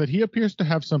basis that he appears to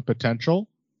have some potential.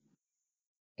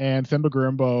 And Themba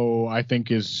Gorimbo, I think,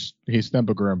 he's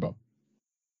Themba Gorimbo.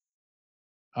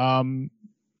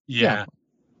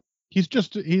 He's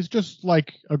just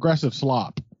like aggressive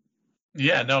slop.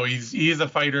 Yeah, no, he's a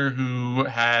fighter who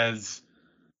has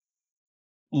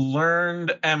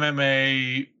learned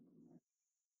MMA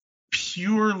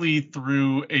purely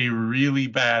through a really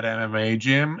bad MMA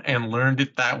gym and learned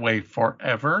it that way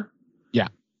forever. Yeah.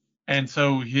 And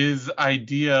so his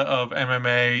idea of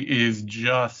MMA is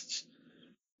just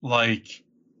like,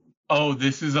 oh,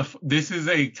 this is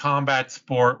a combat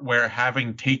sport where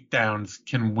having takedowns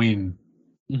can win.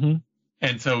 Mm-hmm.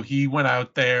 And so he went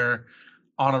out there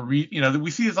on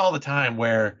we see this all the time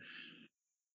where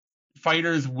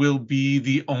fighters will be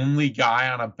the only guy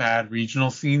on a bad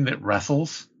regional scene that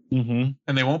wrestles. Mm-hmm.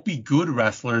 And they won't be good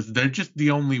wrestlers. They're just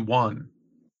the only one.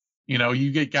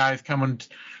 You get guys coming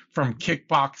from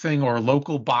kickboxing or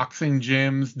local boxing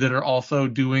gyms that are also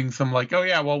doing some like, oh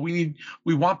yeah, well, we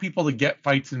want people to get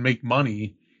fights and make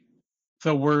money.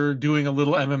 So we're doing a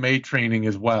little MMA training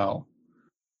as well.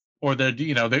 Or they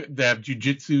have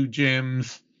jiu-jitsu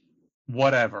gyms,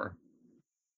 whatever.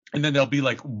 And then there'll be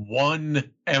like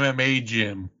one MMA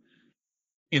gym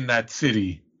in that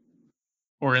city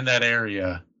or in that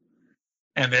area.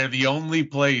 And they're the only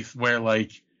place where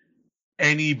like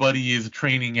anybody is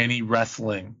training any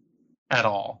wrestling at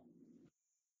all.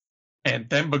 And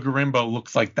Themba Gorimbo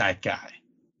looks like that guy.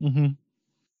 Mm-hmm.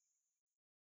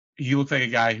 He looks like a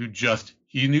guy who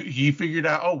he figured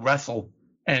out, wrestle.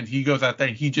 And he goes out there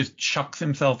and he just chucks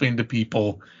himself into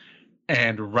people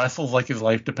and wrestles like his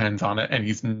life depends on it. And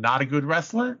he's not a good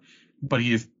wrestler, but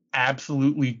he is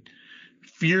absolutely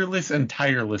fearless and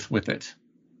tireless with it.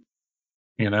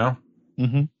 You know?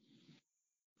 Mm-hmm.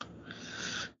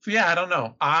 So yeah, I don't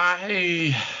know.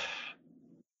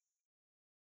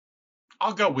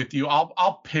 I'll go with you.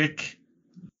 I'll pick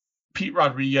Pete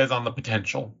Rodriguez on the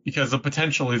potential because the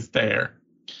potential is there.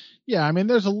 Yeah, I mean,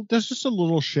 there's just a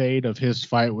little shade of his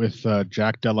fight with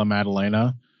Jack Della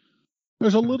Maddalena.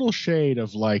 There's a little shade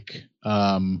of like,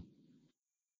 why am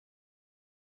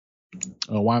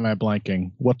I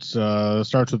blanking? What's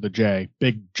starts with the J?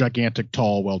 Big, gigantic,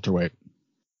 tall welterweight,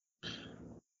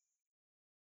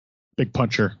 big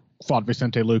puncher. Fought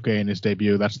Vicente Luque in his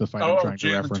debut. That's the fight I'm trying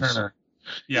to reference. Turner.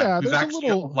 Yeah, who's actually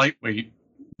a lightweight.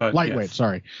 But lightweight, yes.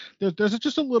 Sorry. There's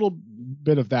just a little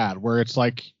bit of that where it's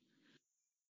like,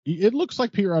 it looks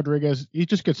like Pete Rodriguez, he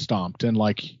just gets stomped, and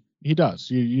like he does.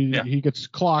 He gets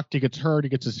clocked, he gets hurt, he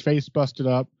gets his face busted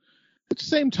up. At the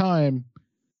same time,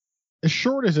 as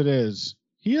short as it is,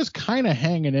 he is kind of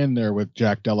hanging in there with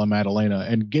Jack Della Maddalena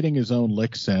and getting his own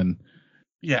licks in.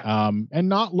 Yeah. And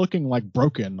not looking like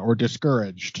broken or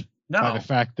discouraged by the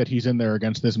fact that he's in there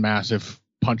against this massive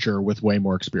puncher with way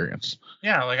more experience.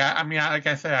 Yeah, like I mean, like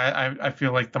I say, I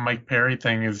feel like the Mike Perry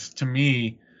thing is, to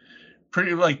me,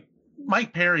 pretty like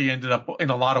Mike Perry ended up in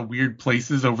a lot of weird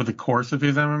places over the course of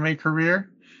his MMA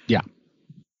career. Yeah.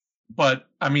 But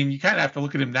I mean, you kind of have to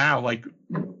look at him now, like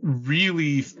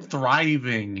really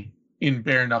thriving in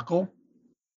bare knuckle.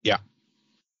 Yeah.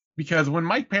 Because when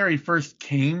Mike Perry first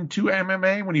came to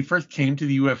MMA, when he first came to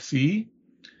the UFC,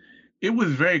 it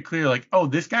was very clear, like, oh,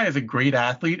 this guy is a great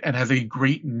athlete and has a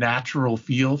great natural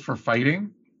feel for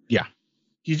fighting. Yeah.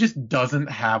 He just doesn't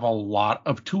have a lot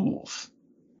of tools.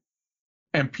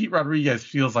 And Pete Rodriguez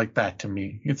feels like that to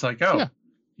me. It's like,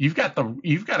 you've got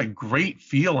a great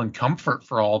feel and comfort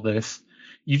for all this.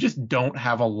 You just don't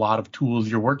have a lot of tools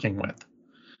you're working with.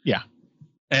 Yeah.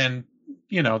 And,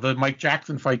 you know, the Mike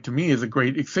Jackson fight to me is a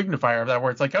great signifier of that,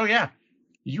 where it's like, oh yeah,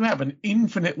 you have an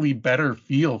infinitely better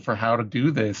feel for how to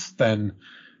do this than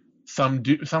some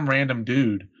random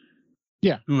dude.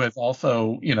 Yeah. Who has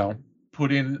also, you know,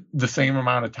 put in the same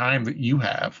amount of time that you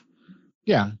have.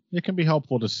 Yeah, it can be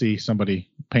helpful to see somebody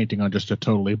painting on just a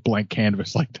totally blank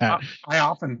canvas like that. I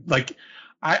often, like,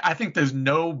 I think there's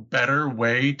no better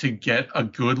way to get a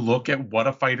good look at what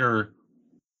a fighter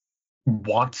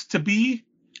wants to be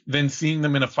than seeing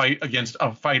them in a fight against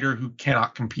a fighter who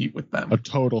cannot compete with them. A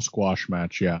total squash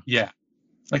match, yeah. Yeah.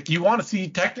 Like, you want to see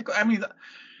technical. I mean,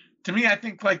 to me, I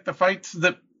think, like, the fights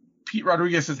that Pete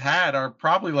Rodriguez has had are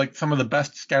probably like some of the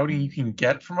best scouting you can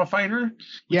get from a fighter.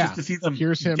 Yeah, just to see them.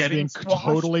 Here's him being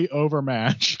totally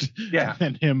overmatched. Yeah,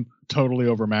 and him totally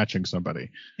overmatching somebody.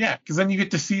 Yeah, because then you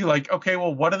get to see, like, okay,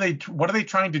 well, what are they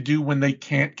trying to do when they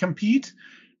can't compete,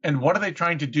 and what are they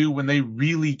trying to do when they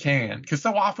really can? Because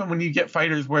so often when you get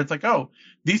fighters where it's like, oh,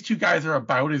 these two guys are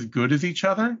about as good as each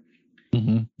other,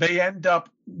 they end up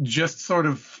just sort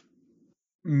of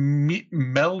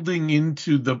melding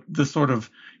into the sort of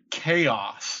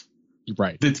chaos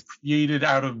that's created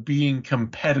out of being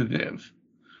competitive.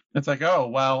 It's like, oh,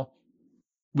 well,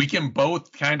 we can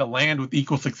both kind of land with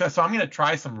equal success, so I'm going to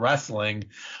try some wrestling,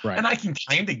 and I can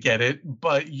kind of get it,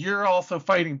 but you're also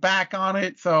fighting back on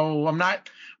it, so I'm not.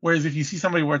 Whereas if you see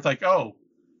somebody where it's like, oh,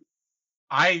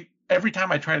 every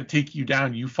time I try to take you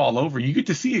down, you fall over, you get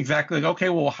to see exactly, like, okay,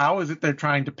 well, how is it they're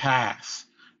trying to pass?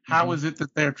 How is it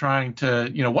that they're trying to,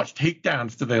 you know, what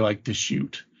takedowns do they like to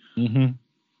shoot?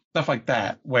 Stuff like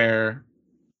that, where,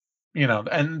 you know,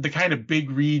 and the kind of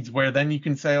big reads where then you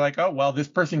can say, like, oh, well, this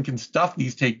person can stuff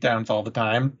these takedowns all the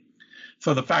time.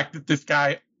 So the fact that this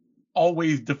guy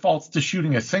always defaults to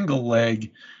shooting a single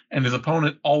leg and his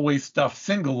opponent always stuffs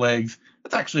single legs,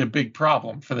 that's actually a big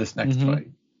problem for this next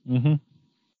fight.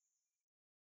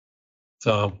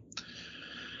 So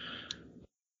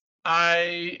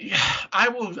I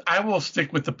will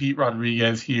stick with the Pete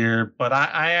Rodriguez here, but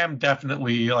I am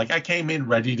definitely, like, I came in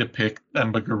ready to pick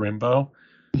Themba Gorimbo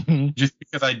just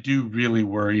because I do really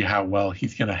worry how well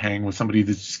he's going to hang with somebody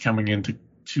that's just coming in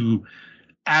to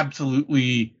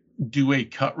absolutely do a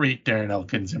cut rate Darren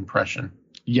Elkins impression.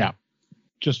 Yeah,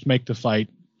 just make the fight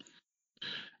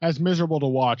as miserable to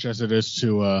watch as it is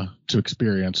to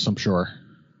experience, I'm sure.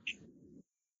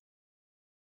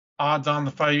 Odds on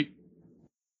the fight: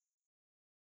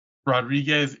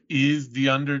 Rodriguez is the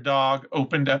underdog,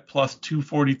 opened at plus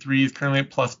 243, is currently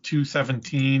at plus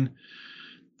 217.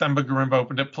 Themba Gorimba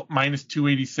opened at minus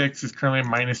 286, is currently at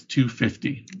minus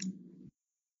 250.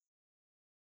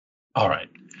 All right.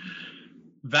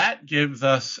 That gives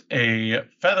us a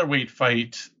featherweight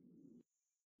fight.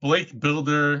 Blake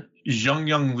Builder,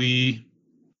 Zhang Li,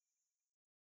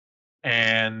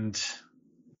 and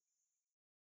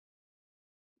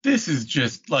this is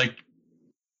just like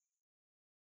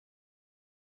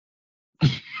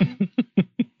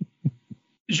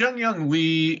Zhang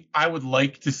Li. I would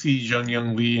like to see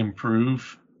Zhang Li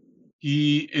improve.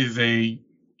 He is a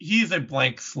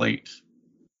blank slate,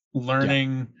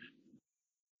 learning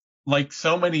like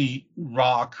so many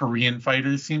raw Korean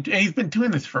fighters seem to. And he's been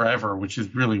doing this forever, which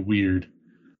is really weird.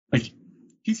 Like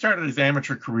he started his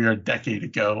amateur career a decade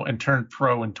ago and turned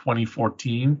pro in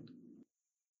 2014.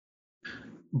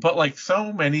 But like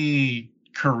so many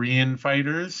Korean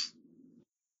fighters,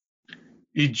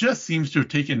 he just seems to have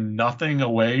taken nothing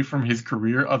away from his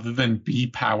career other than be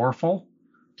powerful.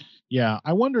 Yeah,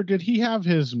 I wonder, did he have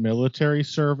his military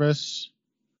service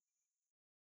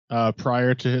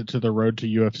prior to the road to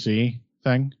UFC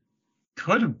thing?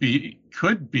 Could be.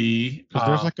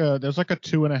 Because there's like a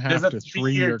 2.5 to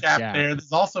 3 year gap there.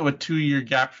 There's also a 2-year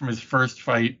gap from his first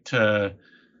fight to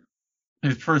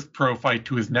his first pro fight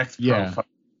to his next pro fight.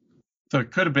 So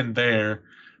it could have been there,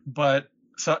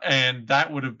 and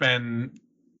that would have been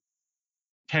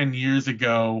 10 years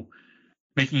ago,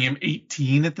 making him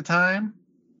 18 at the time.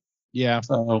 Yeah.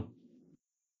 So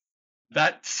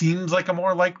that seems like a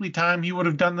more likely time he would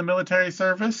have done the military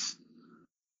service.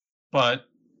 But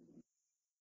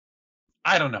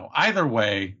I don't know. Either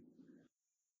way,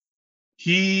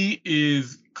 he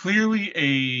is clearly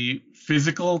a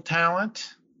physical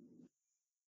talent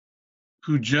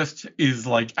who just is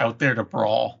like out there to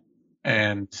brawl,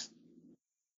 and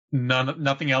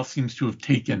nothing else seems to have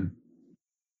taken.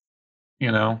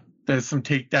 You know, there's some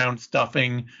takedown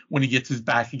stuffing when he gets his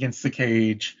back against the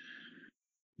cage.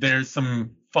 There's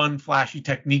some fun, flashy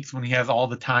techniques when he has all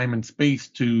the time and space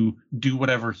to do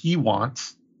whatever he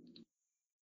wants.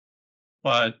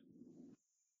 But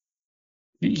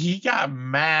he got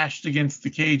mashed against the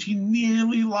cage. He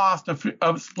nearly lost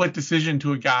a split decision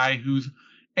to a guy whose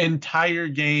entire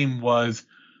game was,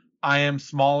 I am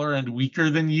smaller and weaker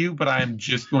than you, but I am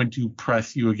just going to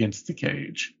press you against the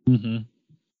cage. Mm-hmm.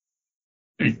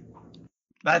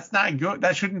 That's not good.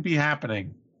 That shouldn't be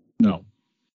happening. No.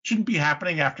 Shouldn't be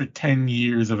happening after 10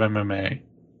 years of MMA.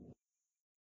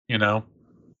 You know?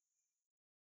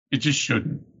 It just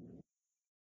shouldn't.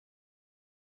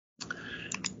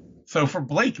 So for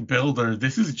Blake Builder,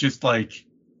 this is just like,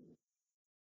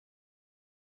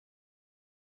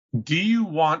 do you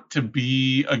want to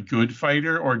be a good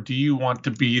fighter, or do you want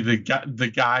to be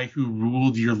the guy who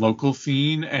ruled your local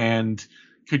scene and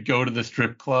could go to the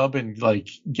strip club and like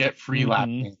get free lap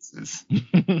dances?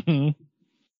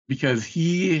 Because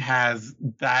he has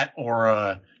that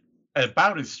aura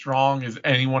about as strong as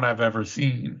anyone I've ever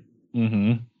seen.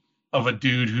 Mm-hmm. Of a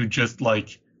dude who just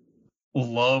like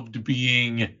loved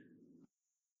being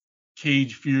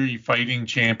Cage Fury Fighting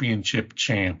Championship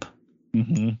champ.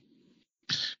 Mm-hmm.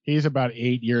 He's about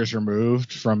 8 years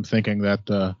removed from thinking that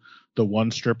the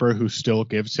one stripper who still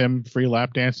gives him free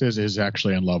lap dances is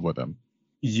actually in love with him.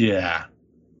 Yeah.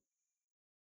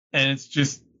 And it's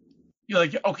just, you're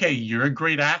like, okay, you're a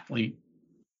great athlete.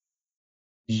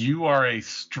 You are a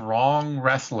strong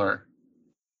wrestler.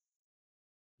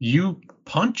 You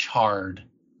punch hard.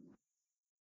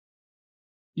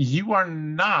 You are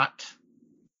not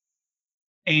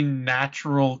a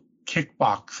natural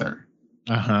kickboxer.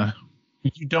 Uh-huh.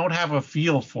 You don't have a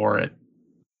feel for it.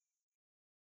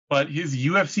 But his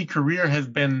UFC career has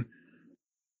been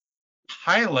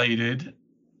highlighted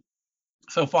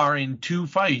so far in 2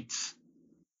 fights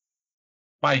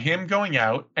by him going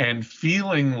out and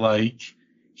feeling like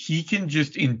he can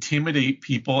just intimidate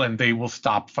people and they will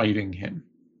stop fighting him.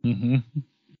 Mm-hmm.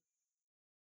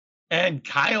 And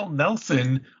Kyle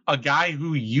Nelson, a guy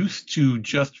who used to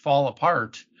just fall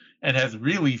apart and has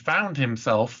really found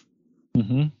himself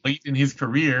late in his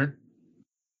career,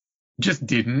 just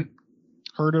didn't.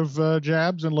 Heard of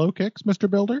jabs and low kicks, Mr.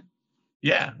 Builder?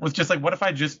 Yeah, was just like, what if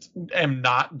I just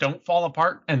don't fall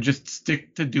apart and just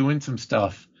stick to doing some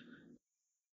stuff?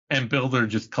 And Builder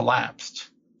just collapsed.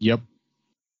 Yep.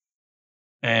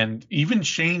 And even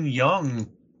Shane Young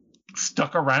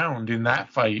stuck around in that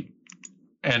fight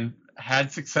and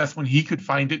had success when he could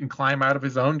find it and climb out of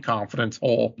his own confidence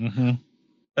hole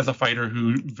as a fighter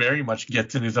who very much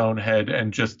gets in his own head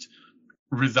and just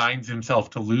resigns himself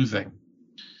to losing.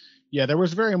 Yeah, there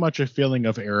was very much a feeling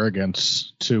of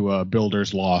arrogance to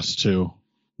Builder's loss to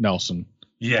Nelson.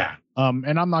 Yeah.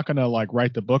 And I'm not going to like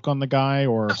write the book on the guy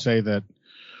or say that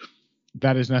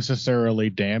that is necessarily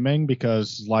damning,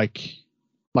 because like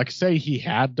say he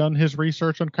had done his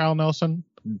research on Kyle Nelson,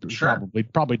 Sure.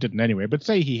 probably didn't anyway, but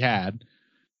say he had,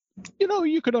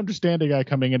 you could understand a guy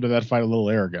coming into that fight a little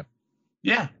arrogant.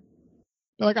 Yeah.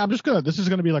 Like, this is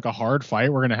gonna be like a hard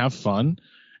fight. We're gonna have fun,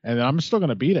 and I'm still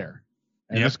gonna be there.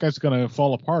 And This guy's gonna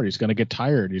fall apart. He's gonna get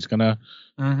tired. He's gonna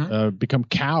become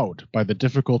cowed by the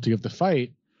difficulty of the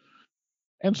fight.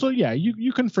 And so, yeah,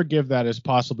 you can forgive that as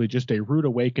possibly just a rude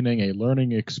awakening, a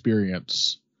learning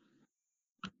experience.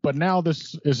 But now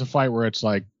this is a fight where it's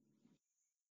like,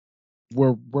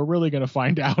 we're really going to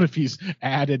find out if he's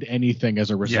added anything as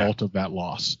a result of that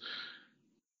loss.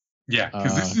 Yeah,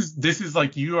 because this is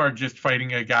like, you are just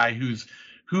fighting a guy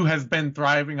who has been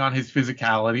thriving on his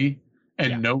physicality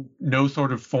and no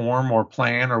sort of form or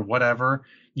plan or whatever.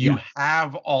 You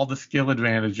have all the skill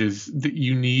advantages that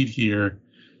you need here.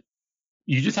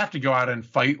 You just have to go out and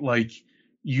fight like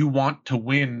you want to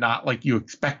win, not like you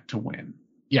expect to win.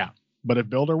 Yeah, but if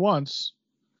Builder wants,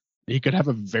 he could have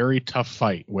a very tough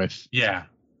fight with Jung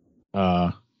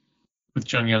Young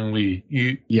Lee.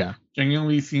 Jung Young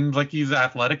Lee seems like he's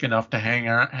athletic enough to hang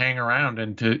around,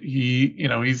 and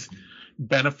he's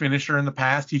been a finisher in the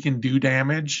past. He can do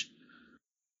damage.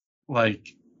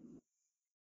 Like,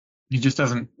 he just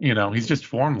doesn't, he's just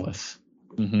formless.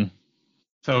 Mm-hmm.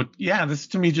 So, yeah, this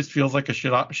to me just feels like a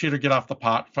shit or get off the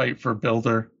pot fight for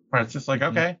Builder, where it's just like,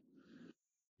 okay,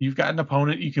 you've got an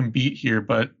opponent you can beat here,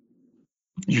 but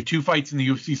your two fights in the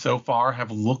UFC so far have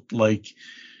looked like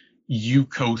you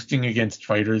coasting against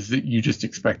fighters that you just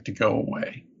expect to go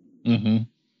away. Mm-hmm.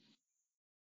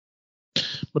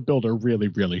 But Builder really,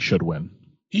 really should win.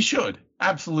 He should.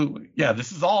 Absolutely. Yeah,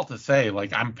 this is all to say,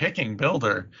 like, I'm picking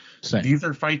Builder. Same. These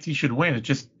are fights he should win. It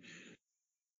just,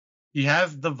 he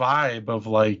has the vibe of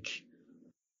a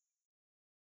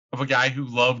guy who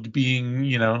loved being,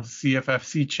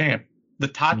 CFFC champ.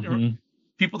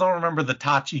 People don't remember the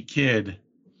Tachi kid.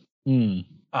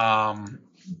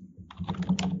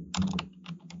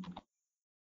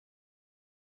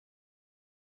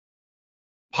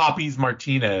 Poppies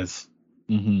Martinez.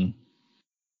 Mm-hmm.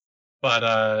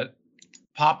 But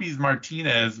Poppies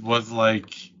Martinez was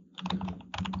like,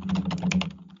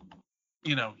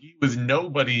 he was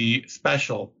nobody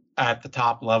special at the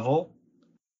top level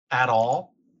at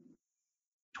all.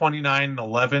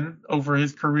 29-11 over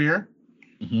his career.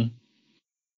 Mm-hmm.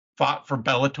 Fought for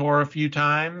Bellator a few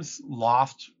times,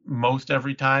 lost most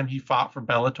every time he fought for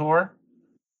Bellator,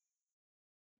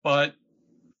 but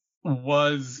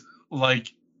was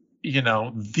like,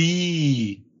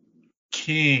 the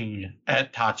king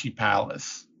at Tachi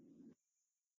Palace.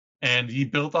 And he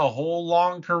built a whole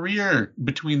long career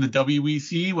between the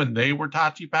WEC when they were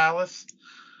Tachi Palace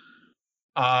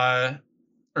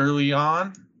early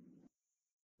on,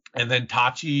 and then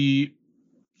Tachi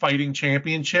Fighting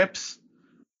Championships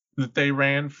that they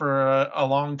ran for a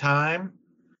long time,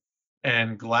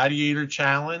 and Gladiator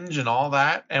Challenge and all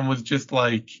that, and was just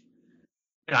like,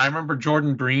 I remember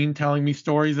Jordan Breen telling me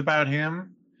stories about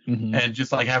him, and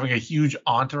just like having a huge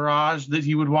entourage that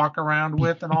he would walk around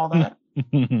with and all that.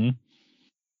 And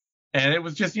it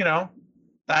was just,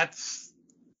 that's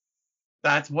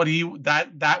what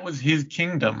that was his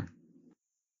kingdom.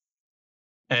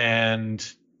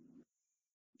 And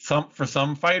for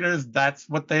some fighters, that's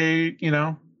what the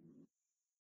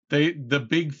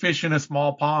big fish in a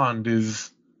small pond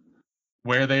is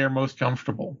where they are most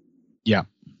comfortable. Yeah.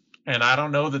 And I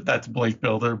don't know that that's Blake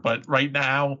Builder, but right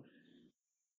now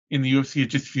in the UFC, it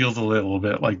just feels a little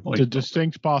bit like Blake. It's a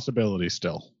distinct possibility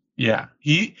still. Yeah.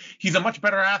 He's a much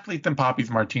better athlete than Poppies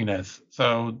Martinez.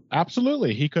 So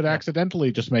absolutely. He could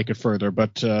accidentally just make it further,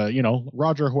 but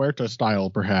Roger Huerta style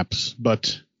perhaps.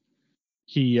 But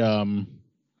he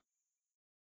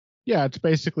it's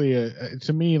basically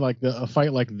to me like a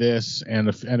fight like this and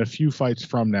a few fights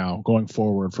from now going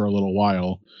forward for a little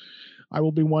while, I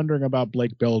will be wondering about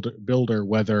Blake Builder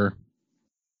whether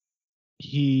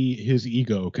his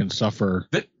ego can suffer.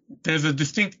 There's a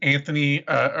distinct Anthony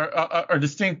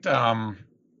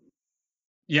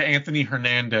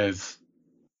Hernandez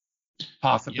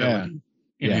possibility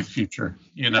in his future,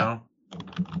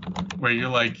 where you're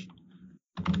like,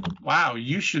 wow,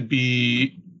 you should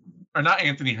be, or not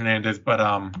Anthony Hernandez, but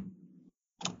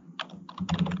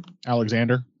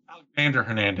Alexander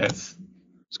Hernandez. I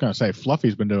was gonna say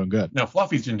Fluffy's been doing good. No,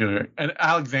 Fluffy's been doing it. And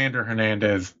Alexander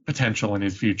Hernandez potential in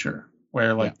his future,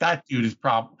 where that dude is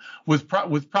was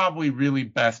probably really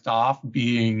best off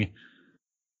being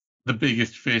the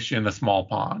biggest fish in the small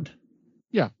pond.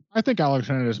 Yeah, I think Alex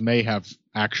Hernandez may have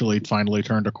actually finally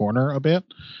turned a corner a bit.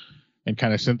 and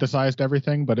kind of synthesized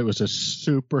everything, but it was a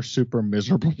super, super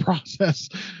miserable process.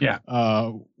 Yeah.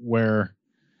 Where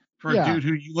for a dude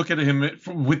who you look at him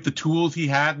with the tools he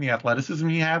had and the athleticism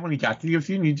he had when he got to the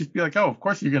UFC, and you'd just be like, oh, of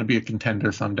course you're going to be a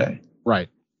contender someday. Right.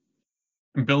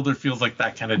 And Builder feels like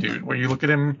that kind of dude, where you look at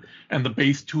him and the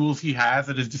base tools he has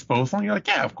at his disposal, and you're like,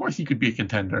 yeah, of course he could be a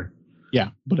contender.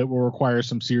 Yeah, but it will require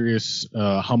some serious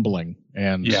humbling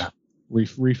and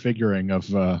refiguring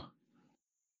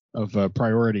of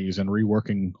priorities and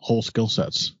reworking whole skill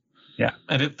sets. Yeah,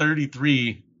 and at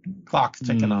 33, clock's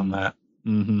ticking on that.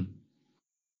 Mm-hmm.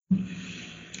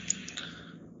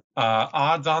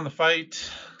 Odds on the fight.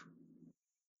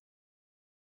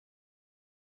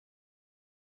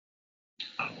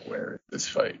 Oh, where is this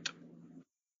fight?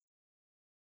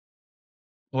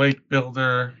 Blake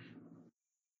Builder.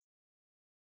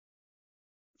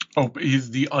 Oh,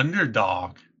 he's the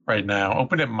underdog right now.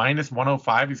 Opened at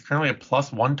 -105. He's currently at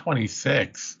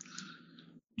 +126.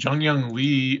 Jung-Young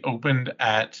Lee opened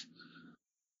at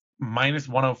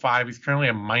 -105. He's currently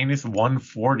at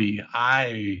 -140.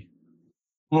 I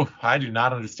do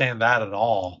not understand that at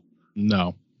all.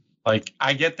 No. Like,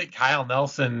 I get that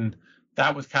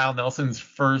that was Kyle Nelson's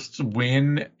first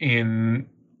win in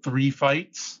 3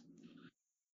 fights.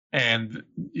 And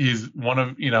is one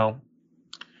of,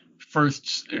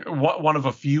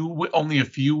 only a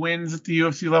few wins at the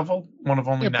UFC level. One of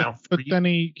only now 3. But then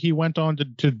he went on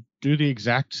to do the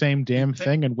exact same damn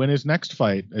thing and win his next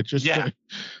fight. It just, I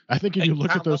think if you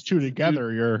look at those two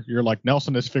together, you're like,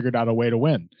 Nelson has figured out a way to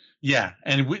win. Yeah,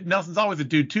 and Nelson's always a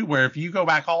dude too, where if you go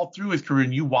back all through his career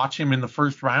and you watch him in the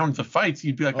first rounds of fights,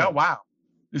 you'd be like, oh wow,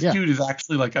 this dude is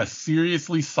actually like a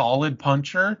seriously solid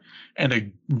puncher and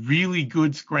a really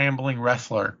good scrambling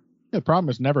wrestler. The problem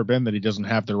has never been that he doesn't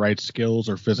have the right skills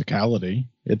or physicality.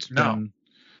 It's been a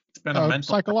mental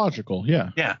psychological.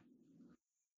 Yeah. Yeah.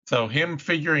 So him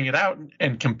figuring it out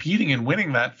and competing and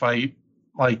winning that fight,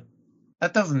 like,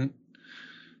 that doesn't,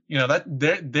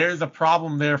 there's a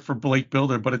problem there for Blake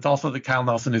Builder, but it's also that Kyle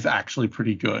Nelson is actually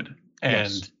pretty good.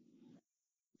 And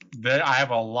I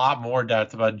have a lot more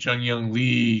doubts about Jung-Young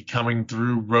Lee coming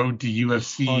through Road to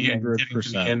UFC 100%. And getting to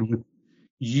the end with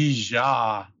Yi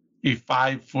Jia, a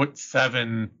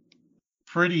 5'7",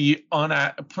 pretty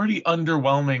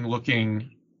underwhelming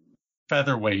looking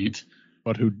featherweight.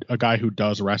 But a guy who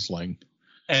does wrestling.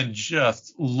 And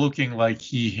just looking like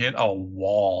he hit a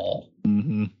wall.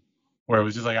 Mm-hmm. Where it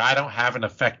was just like, I don't have an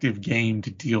effective game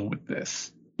to deal with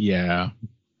this. Yeah.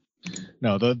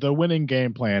 No, the winning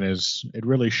game plan is, it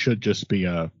really should just be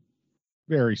a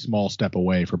very small step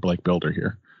away for Blake Builder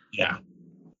here. Yeah.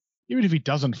 Even if he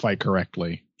doesn't fight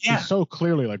correctly. Yeah. He's so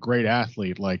clearly a great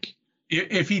athlete. Like,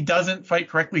 if he doesn't fight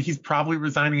correctly, he's probably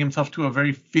resigning himself to a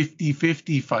very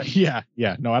 50-50 fight. Yeah.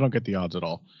 No, I don't get the odds at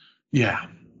all. Yeah.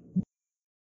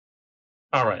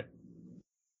 All right.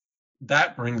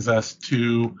 That brings us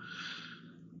to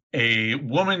a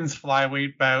women's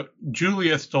flyweight bout.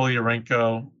 Julia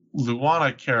Stoliarenko,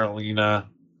 Luana Carolina,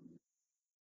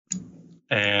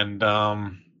 and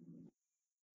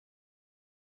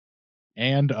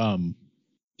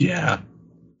yeah.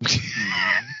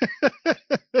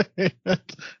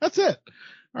 That's it.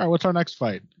 All right, what's our next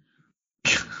fight?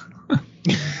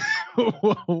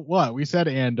 What? We said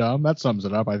that sums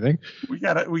it up, I think. We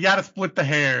gotta split the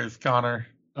hairs, Connor.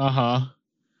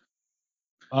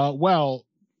 Well,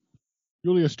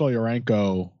 Julia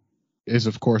Stoliarenko is,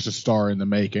 of course, a star in the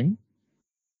making.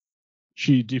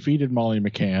 She defeated Molly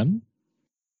McCann.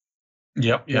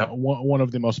 Yep. One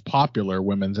of the most popular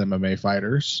women's MMA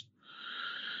fighters.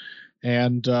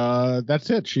 And that's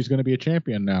it. She's going to be a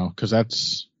champion now, because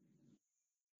that's,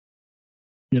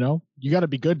 you got to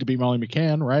be good to beat Molly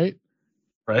McCann, right?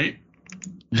 Right.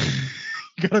 You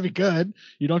got to be good.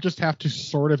 You don't just have to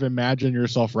sort of imagine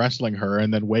yourself wrestling her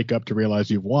and then wake up to realize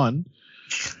you've won.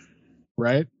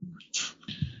 Right?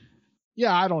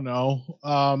 Yeah, I don't know.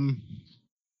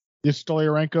 Is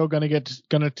Stoliarenko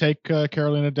gonna take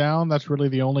Carolina down? That's really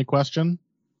the only question.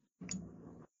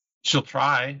 She'll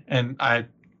try, and I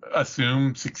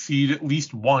assume succeed at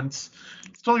least once.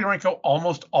 Stoliarenko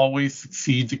almost always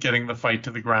succeeds at getting the fight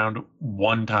to the ground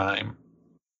one time.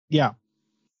 Yeah.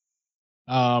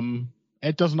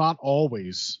 It does not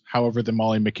always, however, the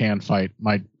Molly McCann fight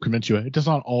might convince you, it does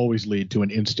not always lead to an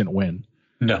instant win.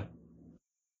 No.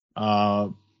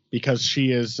 Because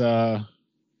she is, I'll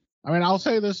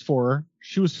say this for her.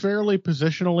 She was fairly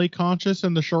positionally conscious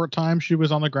in the short time she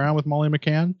was on the ground with Molly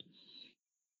McCann.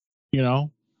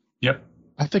 Yep.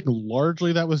 I think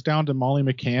largely that was down to Molly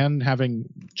McCann having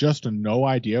just no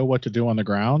idea what to do on the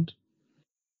ground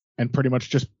and pretty much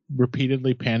just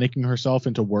repeatedly panicking herself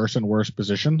into worse and worse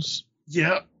positions.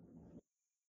 Yeah.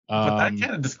 But that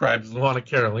kind of describes Luana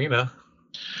Carolina.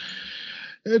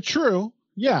 True.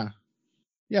 Yeah.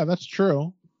 Yeah, that's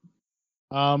true.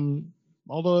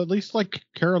 Although at least like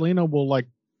Carolina will like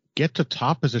get to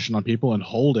top position on people and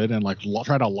hold it and like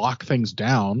try to lock things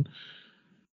down.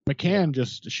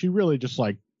 McCann she really just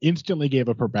like instantly gave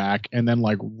up her back and then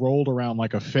like rolled around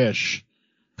like a fish.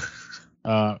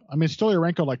 I mean,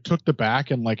 Stolyarenko like took the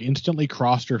back and like instantly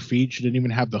crossed her feet. She didn't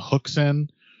even have the hooks in.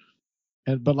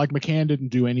 But like McCann didn't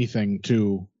do anything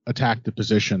to attack the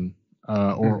position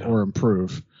or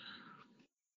improve.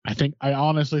 I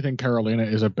honestly think Carolina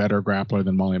is a better grappler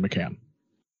than Molly McCann.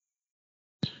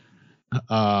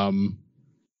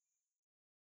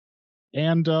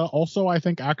 And also I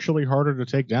think actually harder to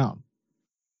take down.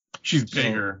 She's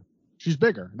bigger. She's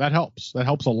bigger. That helps. That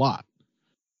helps a lot.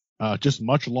 Just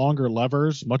much longer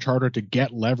levers, much harder to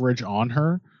get leverage on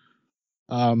her.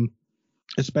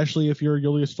 Especially if you're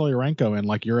Yulia Stolyarenko and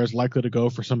like you're as likely to go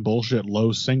for some bullshit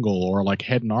low single or like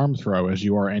head and arm throw as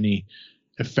you are any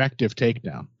effective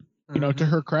takedown. You know, to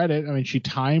her credit, I mean, she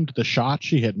timed the shot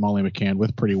she hit Molly McCann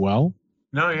with pretty well.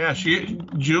 No, yeah,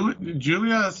 Julia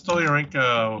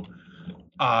Stolyarenko,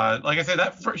 like I said,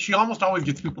 she almost always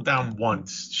gets people down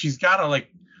once. She's got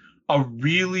a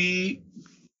really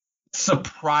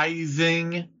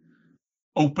surprising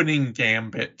opening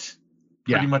gambit,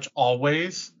 pretty much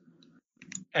always.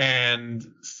 And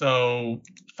so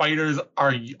fighters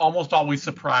are almost always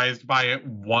surprised by it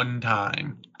one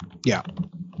time. Yeah.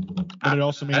 But it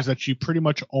also means that she pretty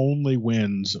much only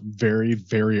wins very,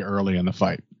 very early in the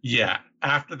fight. Yeah.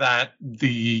 After that,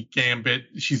 the gambit,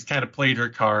 she's kind of played her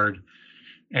card,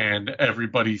 and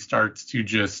everybody starts to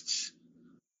just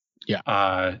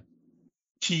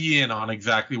key in on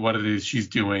exactly what it is she's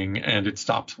doing, and it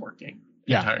stops working.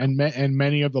 Yeah, and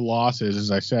many of the losses,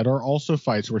 as I said, are also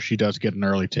fights where she does get an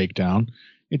early takedown.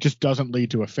 It just doesn't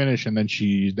lead to a finish, and then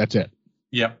that's it.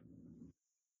 Yep.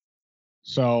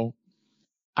 So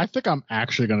I think I'm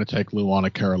actually going to take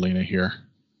Luana Carolina here.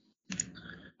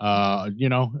 You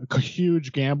know, a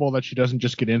huge gamble that she doesn't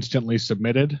just get instantly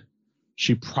submitted.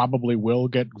 She probably will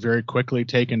get very quickly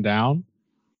taken down.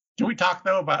 Can we talk,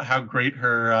 though, about how great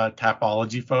her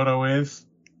Tapology photo is?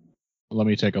 Let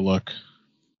me take a look.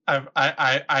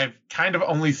 I've kind of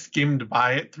only skimmed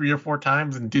by it 3 or 4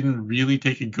 times and didn't really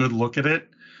take a good look at it.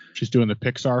 She's doing the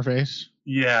Pixar face.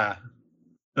 Yeah.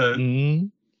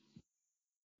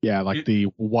 Yeah, like the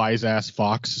wise ass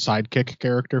fox sidekick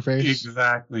character face.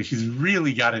 Exactly. She's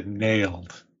really got it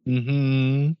nailed.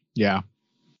 Yeah.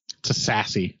 It's a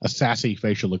sassy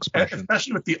facial expression.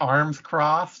 Especially with the arms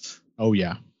crossed. Oh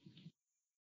yeah.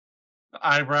 The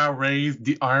eyebrow raised,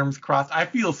 the arms crossed. I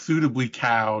feel suitably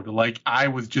cowed, like I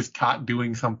was just caught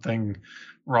doing something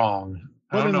wrong.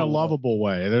 But in a lovable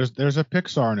way. There's a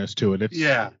Pixarness to it. It's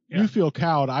you feel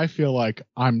cowed. I feel like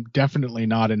I'm definitely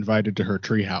not invited to her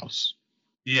treehouse.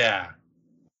 Yeah.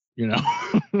 You know,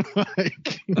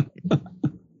 like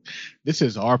this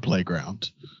is our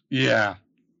playground. Yeah.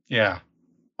 Yeah.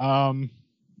 No,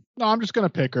 I'm just gonna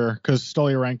pick her because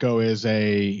Stolyarenko is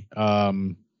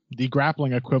the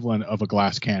grappling equivalent of a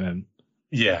glass cannon.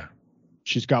 Yeah.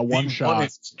 She's got one shot. One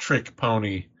is trick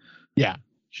pony. Yeah.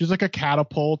 She's like a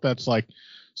catapult that's like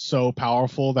so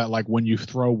powerful that like when you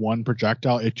throw one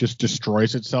projectile, it just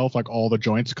destroys itself. Like all the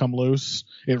joints come loose.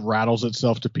 It rattles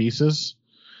itself to pieces.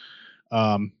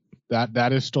 That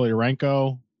is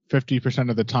Stolyarenko. 50%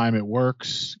 of the time it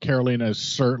works. Carolina is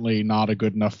certainly not a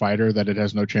good enough fighter that it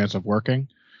has no chance of working.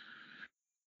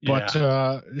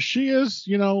 But she is,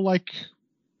 you know, like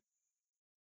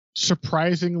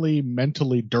surprisingly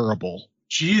mentally durable.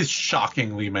 She is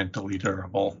shockingly mentally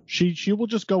durable. She will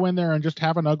just go in there and just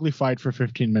have an ugly fight for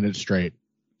 15 minutes straight.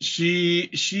 She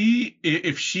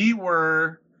if she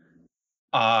were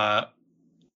a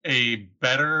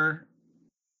better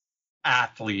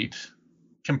athlete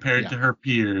compared to her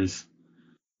peers,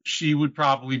 she would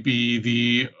probably be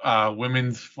the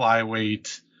women's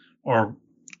flyweight, or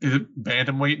is it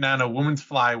bantamweight now? No, women's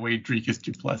flyweight Dricus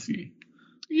du Plessis.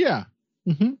 Yeah.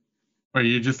 Where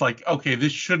you're just like, okay,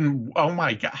 this shouldn't. Oh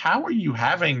my god, how are you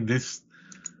having this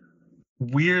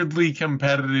weirdly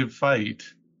competitive fight?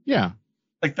 Yeah.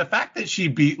 Like the fact that she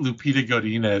beat Lupita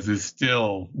Godinez is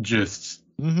still just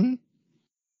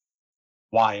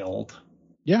wild.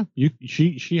 Yeah,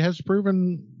 she has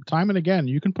proven time and again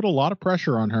you can put a lot of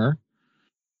pressure on her.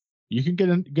 You can get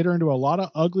her into a lot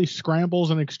of ugly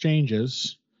scrambles and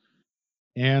exchanges,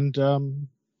 and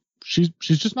she's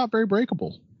just not very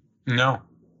breakable. No,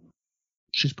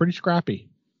 she's pretty scrappy.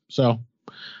 So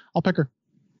I'll pick her.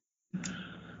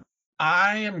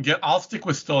 I'll stick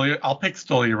with I'll pick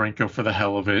Stolyarenko for the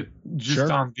hell of it,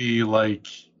 just on the like,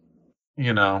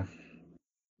 you know,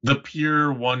 the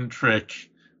pure one trick.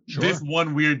 Sure. This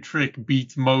one weird trick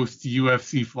beats most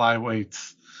UFC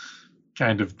flyweights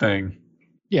kind of thing.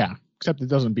 Yeah, except it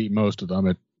doesn't beat most of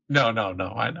them. No,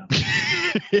 I know.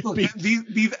 Look, Beats,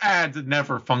 these ads are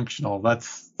never functional.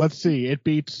 Let's see. It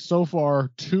beats so far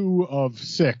 2 of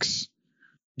 6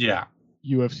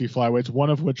 UFC flyweights, one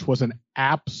of which was an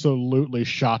absolutely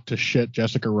shot to shit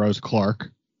Jessica Rose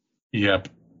Clark. Yep.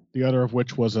 The other of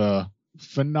which was a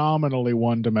phenomenally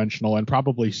one-dimensional and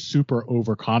probably super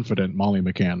overconfident Molly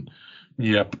McCann.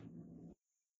 Yep.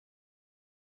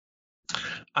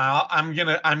 I'm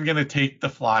gonna take the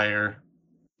flyer.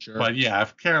 Sure. But yeah,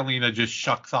 if Carolina just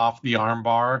shucks off the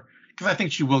armbar, because I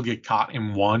think she will get caught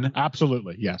in one.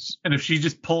 Absolutely, yes. And if she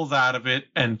just pulls out of it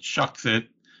and shucks it,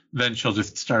 then she'll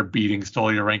just start beating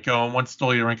Stolyarenko. And once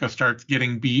Stolyarenko starts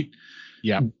getting beat,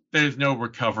 there's no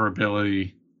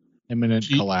recoverability. Imminent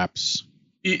collapse.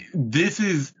 This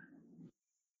is,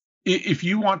 if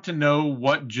you want to know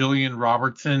what Jillian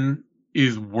Robertson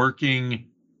is working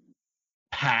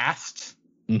past,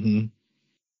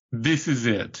 this is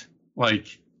it.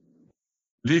 Like,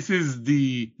 this is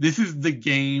the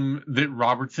game that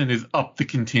Robertson is up the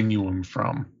continuum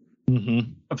from.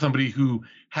 Of somebody who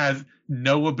has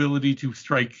no ability to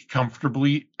strike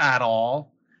comfortably at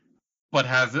all, but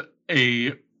has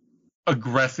a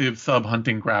aggressive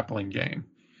sub-hunting grappling game.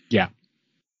 Yeah.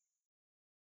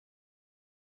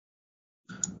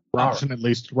 Robertson at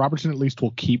least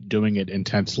will keep doing it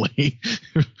intensely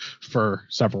for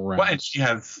several rounds. Well, and she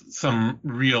has some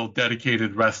real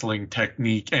dedicated wrestling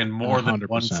technique and more than 100%.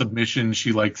 one submission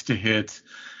she likes to hit.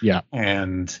 Yeah.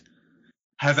 And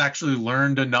has actually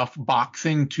learned enough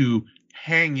boxing to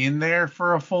hang in there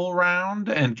for a full round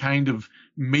and kind of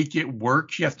make it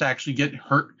work. She has to actually get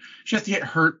hurt. She has to get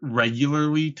hurt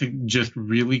regularly to just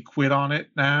really quit on it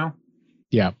now.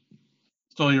 Yeah.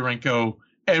 Stolyarenko,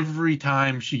 every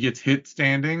time she gets hit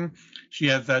standing, she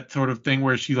has that sort of thing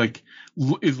where she like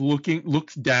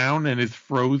looks down and is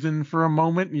frozen for a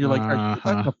moment. And you're like, are you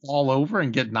about to fall over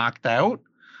and get knocked out?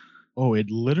 Oh, it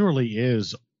literally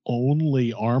is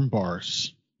only arm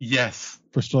bars. Yes.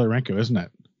 For Stolyarenko, isn't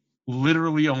it?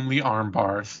 Literally only arm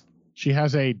bars. She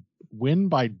has a win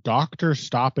by doctor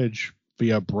stoppage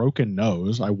via broken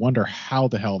nose. I wonder how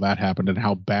the hell that happened and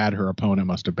how bad her opponent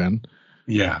must have been.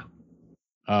 Yeah.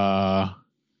 That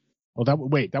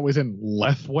was in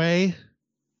Lethway?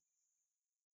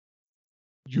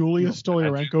 Julia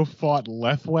Stolyarenko fought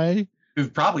Lethway? It was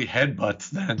probably headbutts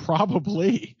then.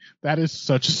 Probably. That is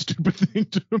such a stupid thing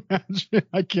to imagine.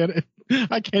 I can't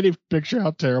even picture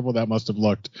how terrible that must have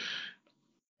looked.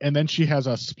 And then she has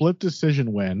a split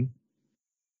decision win,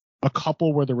 a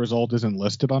couple where the result isn't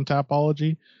listed on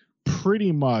Tapology.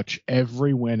 Pretty much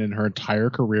every win in her entire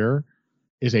career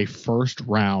is a first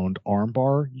round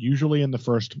armbar, usually in the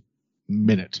first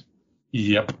minute.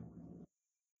 Yep.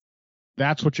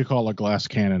 That's what you call a glass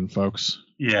cannon, folks.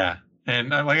 Yeah. And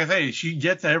like I say, she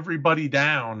gets everybody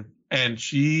down and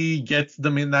she gets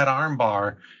them in that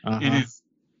armbar. It is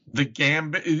the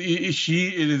gambit. It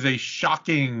is a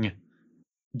shocking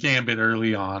gambit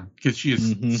early on because she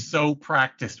is so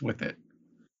practiced with it.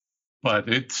 But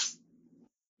it's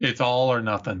all or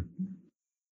nothing.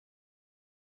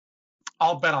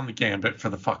 I'll bet on the gambit for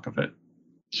the fuck of it.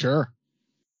 Sure.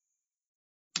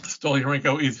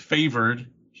 Stolyarenko is favored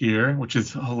here, which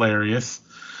is hilarious.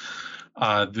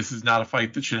 This is not a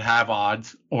fight that should have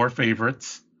odds or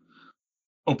favorites.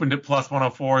 Opened at plus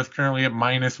 104, is currently at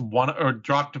 -1, or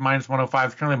dropped to -105,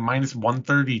 is currently at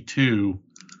 -132.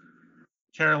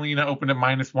 Carolina opened at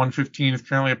 -115, is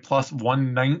currently at plus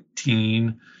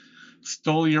 119.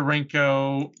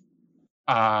 Stolyarenko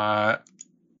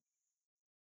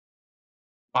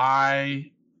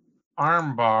by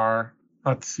armbar,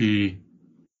 let's see.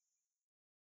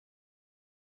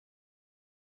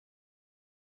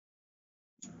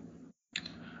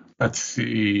 Let's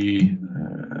see.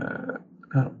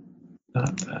 No,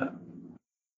 not that.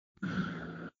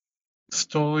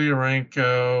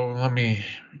 Stolyarenko. Let me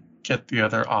get the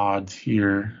other odds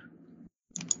here.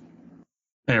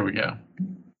 There we go.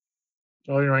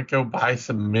 Stolyarenko by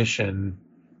submission.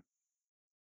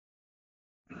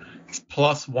 It's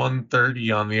plus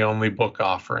 130 on the only book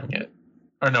offering it.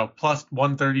 Or no, plus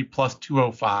 130 plus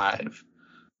 205.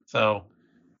 So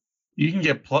you can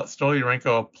get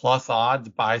Stolyarenko plus odds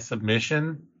by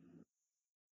submission.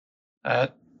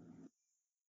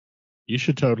 You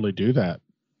should totally do that.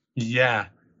 Yeah.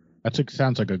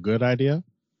 Sounds like a good idea.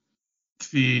 Let's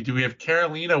see, do we have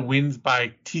Carolina wins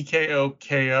by TKO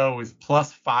KO is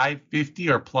plus 550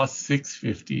 or plus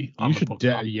 650? You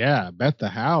should, bet the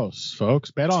house,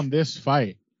 folks. Bet on this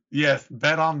fight. Yes,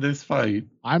 bet on this fight.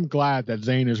 I'm glad that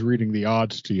Zane is reading the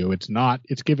odds to you. It's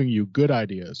giving you good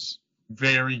ideas.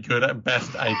 Very good at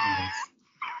best ideas.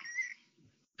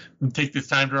 Take this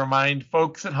time to remind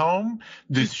folks at home,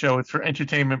 this show is for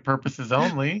entertainment purposes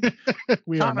only.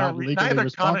 We are not legally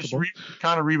responsible.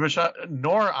 Connor Reba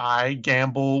nor I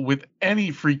gamble with any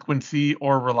frequency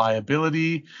or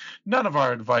reliability. None of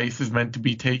our advice is meant to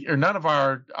be taken, or none of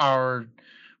our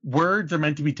words are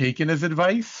meant to be taken as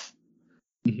advice.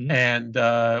 Mm-hmm.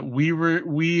 And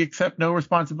we accept no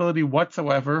responsibility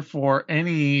whatsoever for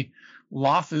any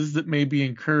losses that may be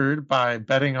incurred by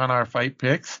betting on our fight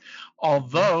picks,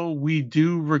 although we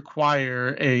do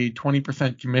require a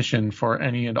 20% commission for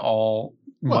any and all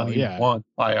money won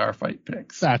by our fight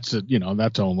picks. That's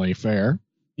only fair.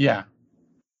 Yeah.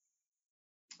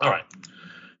 All right.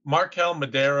 Markel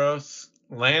Medeiros,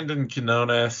 Landon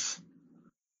Quinones,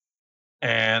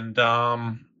 and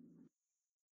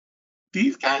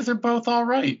these guys are both all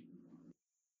right.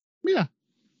 Yeah.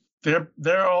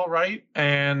 They're all right,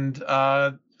 and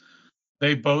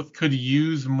they both could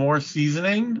use more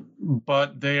seasoning,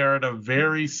 but they are at a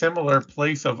very similar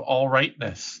place of all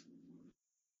rightness.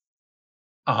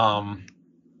 As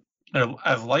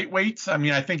lightweights, I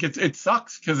mean, I think it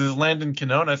sucks because as Landon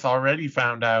Quinones already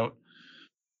found out,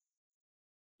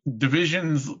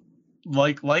 divisions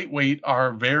like lightweight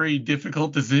are very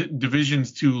difficult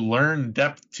divisions to learn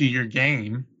depth to your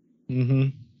game. Mm-hmm.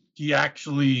 He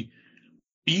actually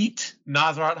beat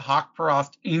Nasrat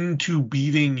Haqparast into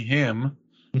beating him.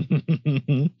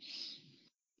 A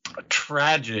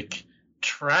tragic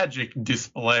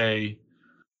display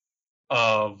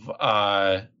of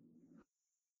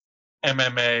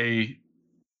MMA,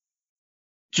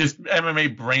 just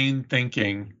MMA brain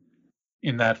thinking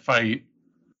in that fight,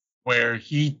 where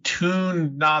he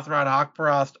tuned Nasrat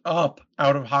Haqparast up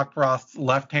out of Haqparast's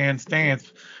left-hand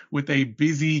stance with a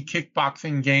busy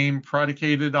kickboxing game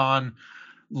predicated on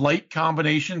light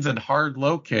combinations and hard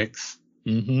low kicks.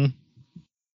 Mm-hmm.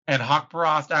 And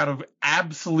Haqparast, out of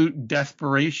absolute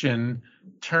desperation,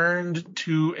 turned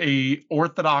to a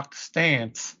orthodox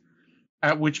stance,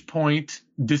 at which point,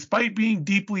 despite being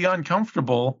deeply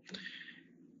uncomfortable,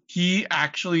 he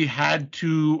actually had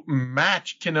to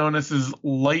match Quinones'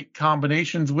 light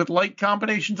combinations with light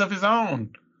combinations of his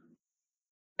own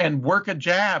and work a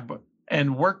jab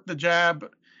and work the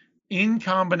jab in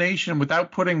combination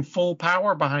without putting full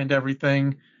power behind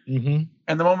everything. Mm-hmm.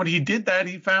 And the moment he did that,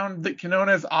 he found that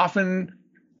Quinones often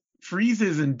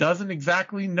freezes and doesn't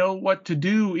exactly know what to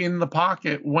do in the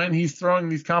pocket when he's throwing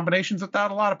these combinations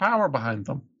without a lot of power behind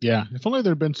them. Yeah, if only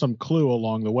there'd been some clue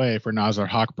along the way for Nasrat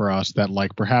Haqparast that,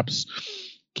 like, perhaps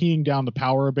keying down the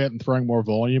power a bit and throwing more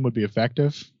volume would be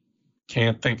effective.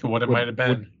 Can't think of what it might have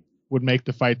been. Would make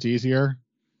the fights easier.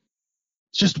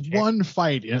 It's just one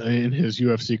fight in his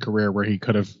UFC career where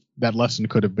that lesson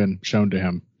could have been shown to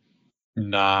him.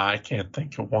 Nah, I can't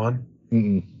think of one.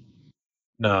 Mm-mm.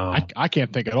 No. I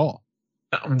can't think at all.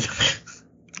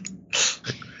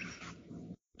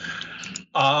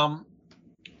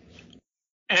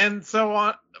 And so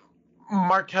on,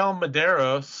 Markel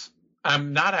Medeiros,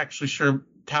 I'm not actually sure.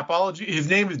 Tapology, his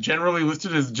name is generally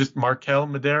listed as just Markel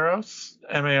Medeiros,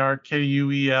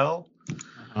 Markuel.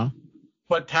 Uh-huh.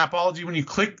 But Tapology, when you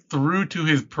click through to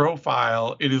his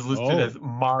profile, it is listed as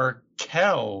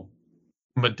Markel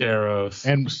Medeiros.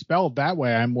 And spelled that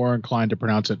way, I'm more inclined to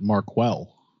pronounce it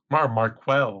Marquel.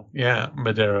 Marquel, yeah,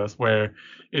 Medeiros, where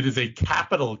it is a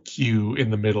capital Q in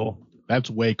the middle. That's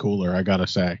way cooler, I gotta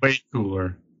say. Way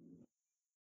cooler.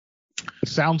 It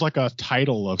sounds like a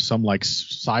title of some like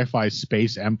sci-fi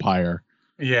space empire.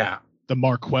 Yeah. The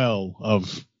Marquel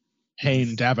of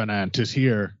Hain Davenant is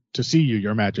here to see you,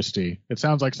 Your Majesty. It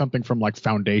sounds like something from like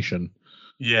Foundation.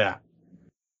 Yeah.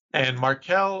 And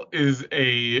Markel is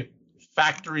a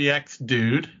Factory X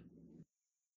dude.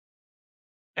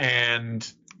 And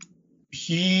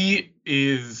he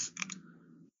is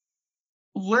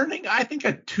learning, I think,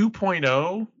 a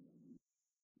 2.0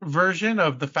 version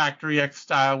of the Factory X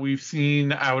style we've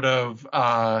seen out of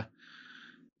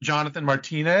Jonathan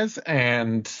Martinez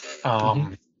and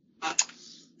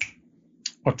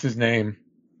what's his name?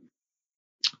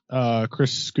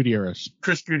 Chris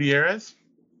Gutierrez.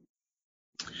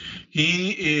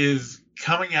 He is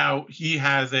coming out. He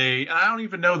has and I don't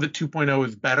even know that 2.0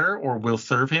 is better or will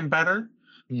serve him better.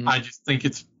 Mm-hmm. I just think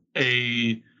it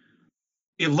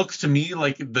looks to me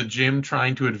like the gym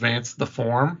trying to advance the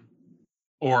form,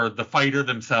 or the fighter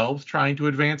themselves trying to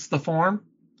advance the form.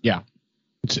 Yeah.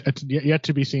 It's yet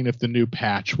to be seen if the new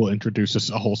patch will introduce us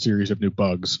a whole series of new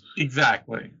bugs.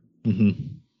 Exactly.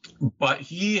 Mm-hmm. But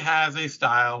he has a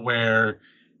style where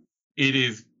it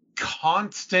is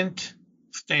constant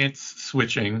stance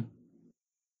switching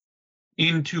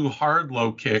into hard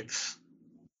low kicks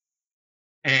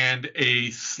and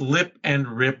a slip and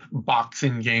rip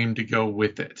boxing game to go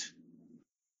with it,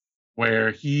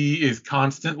 where he is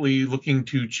constantly looking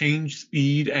to change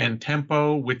speed and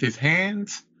tempo with his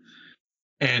hands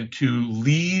and to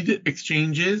lead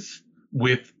exchanges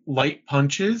with light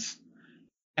punches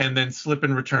and then slip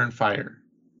and return fire.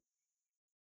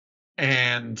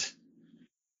 And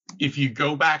if you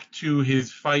go back to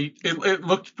his fight, it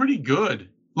looked pretty good.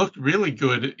 Looked really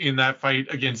good in that fight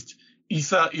against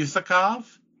Isa Isakov,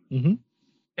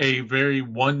 a very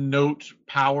one-note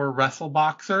power wrestle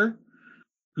boxer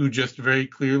who just very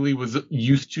clearly was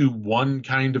used to one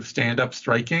kind of stand-up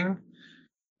striking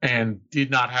and did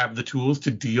not have the tools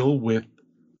to deal with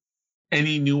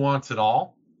any nuance at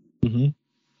all.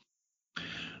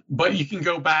 But you can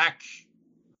go back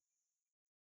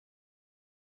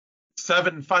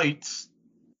 7 fights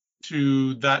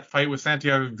to that fight with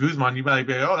Santiago Guzman. You might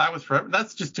be like, oh, that was forever.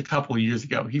 That's just a couple of years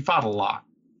ago. He fought a lot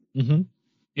in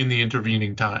the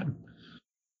intervening time.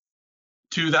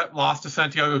 To that loss to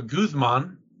Santiago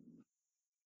Guzman,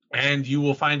 and you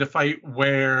will find a fight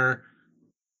where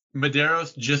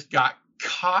Medeiros just got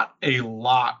caught a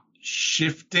lot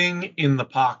shifting in the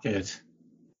pocket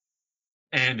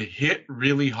and hit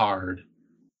really hard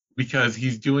because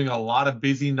he's doing a lot of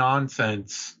busy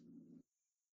nonsense,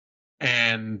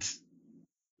 and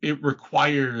it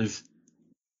requires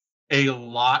a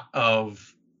lot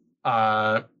of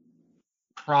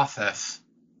process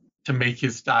to make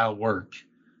his style work.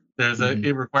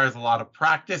 It requires a lot of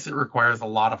practice. It requires a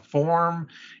lot of form.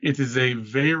 It is a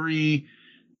very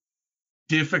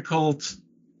difficult,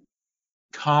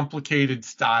 complicated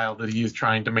style that he is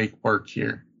trying to make work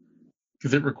here,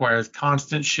 because it requires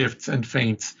constant shifts and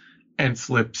feints and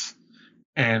slips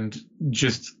and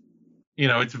just,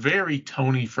 it's very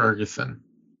Tony Ferguson.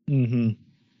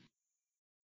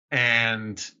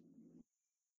 And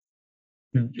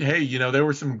hey, there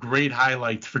were some great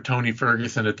highlights for Tony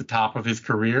Ferguson at the top of his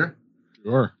career.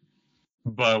 Sure.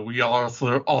 But we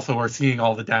also are seeing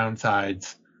all the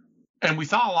downsides. And we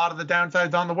saw a lot of the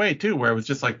downsides on the way, too, where it was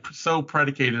just like so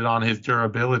predicated on his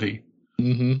durability.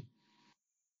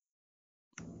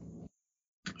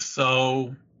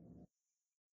 So,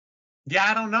 yeah,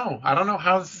 I don't know. I don't know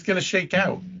how this is going to shake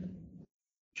out.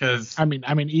 Because I mean,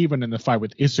 even in the fight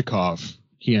with Isakov,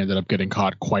 he ended up getting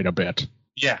caught quite a bit.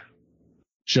 Yeah.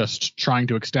 Just trying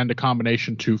to extend a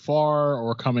combination too far,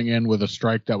 or coming in with a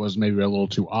strike that was maybe a little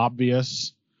too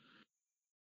obvious.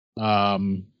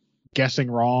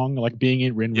 Guessing wrong, like being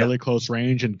in really close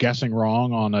range and guessing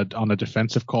wrong on a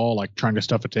defensive call, like trying to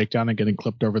stuff a takedown and getting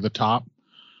clipped over the top.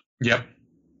 Yep.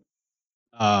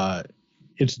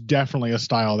 It's definitely a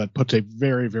style that puts a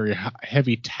very, very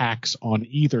heavy tax on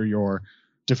either your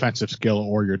defensive skill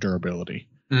or your durability.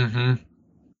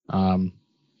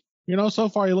 So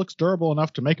far he looks durable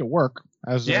enough to make it work,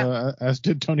 as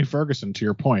did Tony Ferguson, to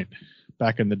your point,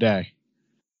 back in the day.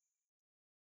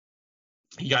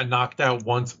 He got knocked out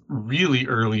once really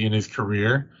early in his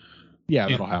career. Yeah,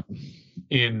 that'll happen.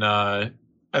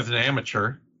 As an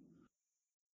amateur.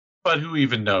 But who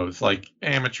even knows? Like,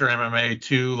 amateur MMA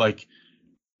too, like,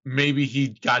 maybe he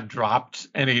got dropped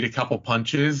and ate a couple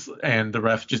punches and the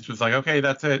ref just was like, okay,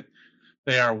 that's it.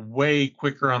 They are way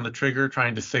quicker on the trigger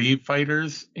trying to save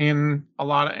fighters in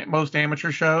most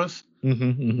amateur shows.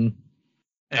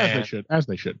 As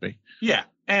they should be. Yeah,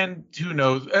 and who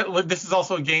knows? This is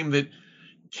also a game that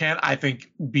can, I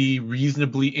think, be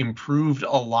reasonably improved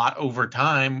a lot over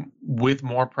time with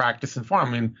more practice and form.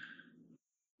 I mean,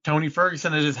 Tony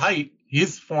Ferguson at his height,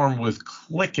 his form was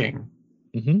clicking.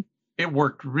 It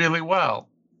worked really well,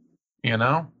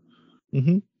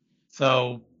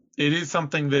 So it is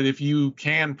something that if you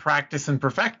can practice and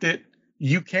perfect it,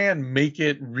 you can make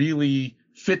it really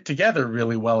fit together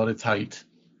really well at its height.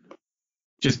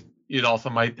 Just, it also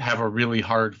might have a really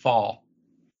hard fall.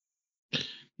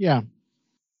 Yeah.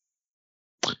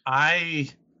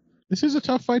 This is a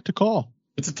tough fight to call.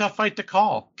 It's a tough fight to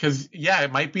call because,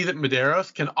 it might be that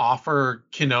Medeiros can offer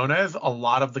Quinones a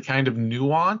lot of the kind of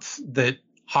nuance that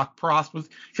Haqparast was,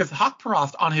 because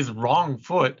Haqparast on his wrong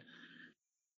foot,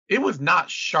 it was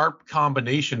not sharp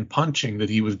combination punching that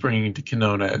he was bringing to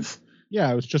Quinones.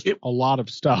 Yeah, it was just a lot of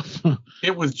stuff.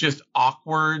 It was just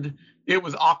awkward. It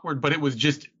was awkward, but it was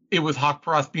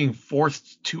Haqparast being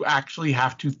forced to actually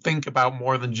have to think about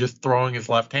more than just throwing his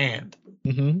left hand.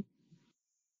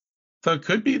 So it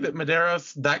could be that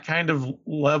Medeiros, that kind of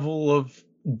level of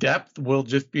depth will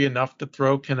just be enough to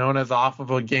throw Quinones off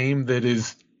of a game that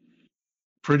is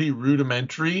pretty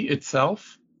rudimentary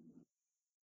itself.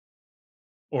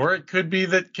 Or it could be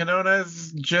that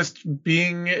Quinones just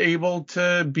being able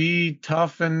to be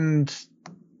tough and,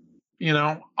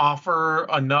 offer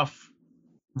enough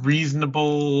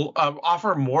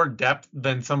offer more depth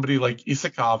than somebody like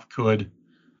Isakov could,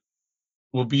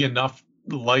 will be enough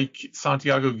like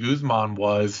Santiago Guzman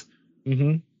was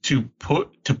to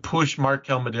push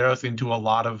Markel Medeiros into a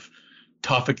lot of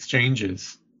tough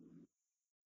exchanges.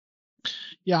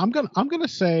 Yeah, I'm gonna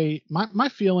say my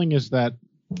feeling is that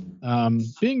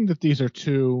being that these are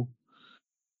two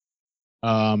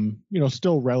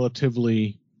still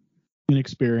relatively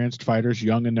inexperienced fighters,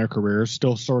 young in their careers,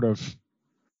 still sort of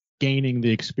gaining the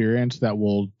experience that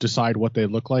will decide what they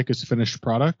look like as finished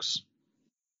products.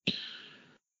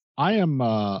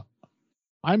 I'm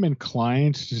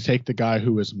inclined to take the guy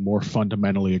who is more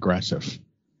fundamentally aggressive.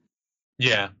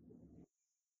 Yeah.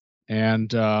 And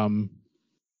that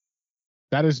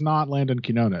is not Landon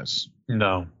Quinones.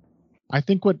 No. I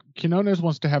think what Quinones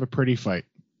wants to have a pretty fight.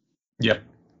 Yep.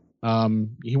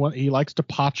 He likes to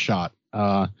pot shot.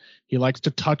 He likes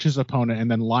to touch his opponent and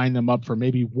then line them up for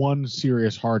maybe one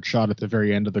serious hard shot at the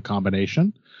very end of the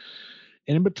combination.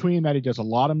 And in between that, he does a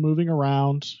lot of moving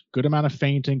around, good amount of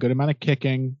feinting, good amount of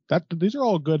kicking. These are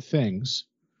all good things.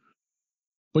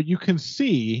 But you can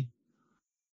see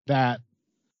that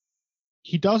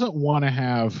he doesn't want to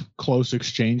have close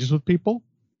exchanges with people.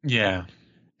 Yeah.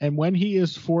 And when he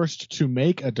is forced to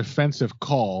make a defensive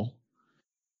call,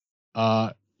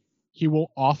 he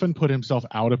will often put himself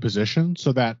out of position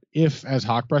so that if, as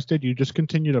Hawkpress did, you just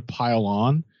continue to pile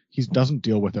on, he doesn't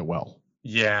deal with it well.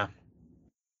 Yeah.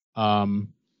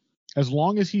 As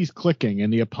long as he's clicking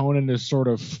and the opponent is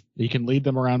he can lead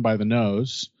them around by the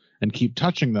nose and keep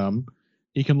touching them,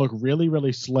 he can look really,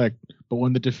 really slick. But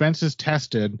when the defense is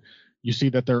tested, you see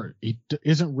that he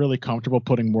isn't really comfortable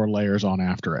putting more layers on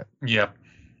after it. Yep.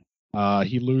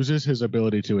 He loses his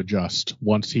ability to adjust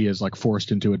once he is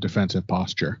forced into a defensive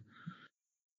posture.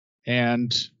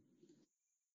 And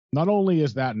not only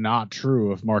is that not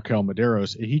true of Markel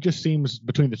Medeiros, he just seems,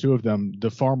 between the two of them, the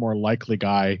far more likely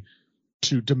guy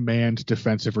to demand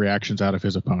defensive reactions out of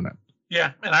his opponent.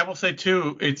 Yeah, and I will say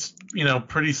too, it's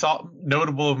pretty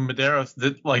notable of Medeiros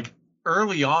that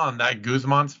early on that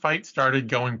Guzman's fight started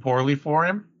going poorly for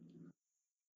him,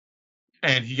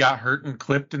 and he got hurt and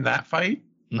clipped in that fight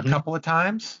a couple of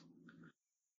times,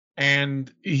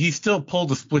 and he still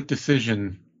pulled a split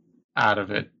decision out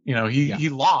of it. He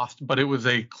lost, but it was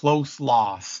a close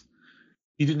loss.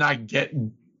 He did not get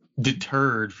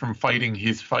deterred from fighting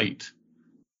his fight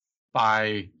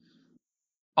by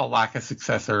a lack of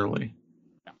success early.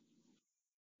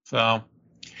 So,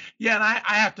 yeah, and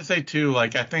I have to say too, I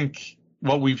think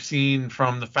what we've seen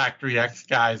from the Factory X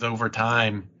guys over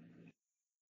time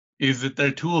is that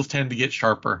their tools tend to get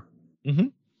sharper.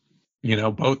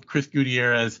 Both Chris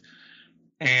Gutierrez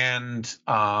and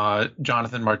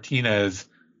Jonathan Martinez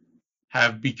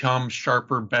have become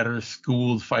sharper, better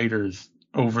schooled fighters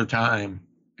over time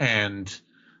and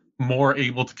more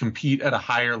able to compete at a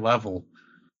higher level.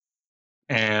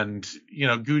 And,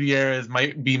 Gutierrez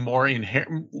might be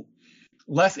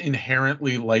less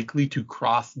inherently likely to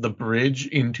cross the bridge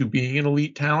into being an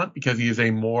elite talent because he is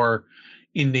a more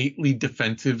innately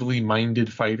defensively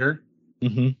minded fighter.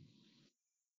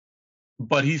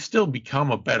 But he's still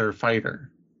become a better fighter.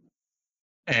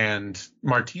 And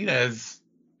Martinez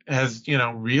has,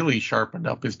 really sharpened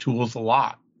up his tools a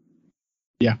lot.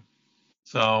 Yeah.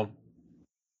 So,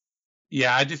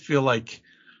 yeah, I just feel like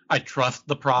I trust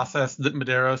the process that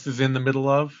Medeiros is in the middle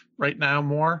of right now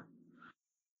more.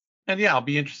 And yeah, I'll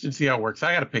be interested to see how it works.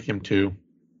 I got to pick him too.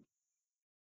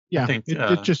 Yeah,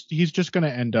 he's just going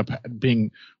to end up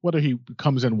being, whether he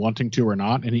comes in wanting to or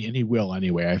not, and he will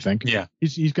anyway. I think. Yeah,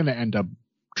 he's going to end up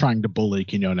trying to bully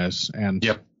Quinones, and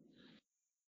yep.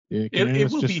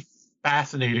 It will be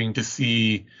fascinating to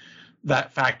see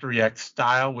that Factory X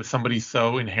style with somebody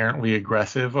so inherently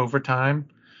aggressive over time.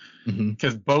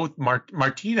 Because both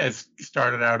Martinez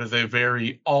started out as a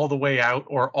very all the way out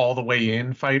or all the way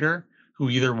in fighter who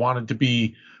either wanted to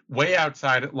be way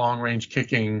outside at long range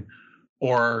kicking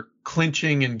or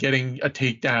clinching and getting a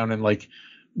takedown and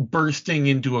bursting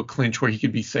into a clinch where he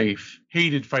could be safe.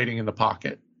 Hated fighting in the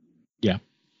pocket. Yeah.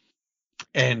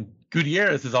 And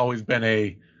Gutierrez has always been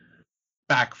a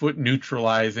back foot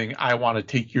neutralizing, I want to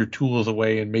take your tools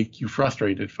away and make you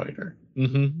frustrated fighter.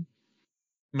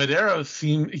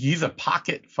 Medeiros he's a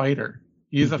pocket fighter.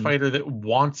 He's a fighter that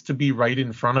wants to be right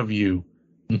in front of you,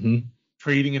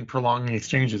 trading and prolonging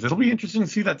exchanges. It'll be interesting to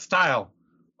see that style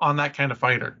on that kind of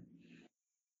fighter.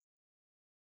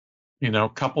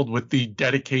 Coupled with the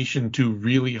dedication to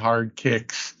really hard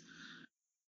kicks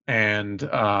and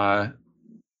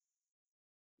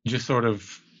just sort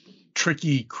of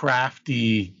tricky,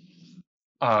 crafty,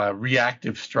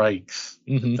 reactive strikes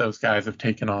that those guys have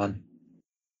taken on.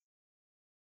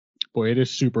 Boy, it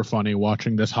is super funny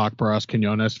watching this Haqparast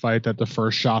Quinones fight that the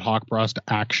first shot Haqparast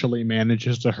actually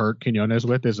manages to hurt Quinones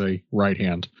with is a right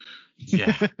hand.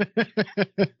 Yeah.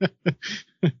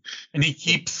 And he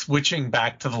keeps switching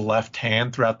back to the left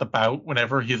hand throughout the bout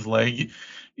whenever his leg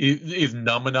is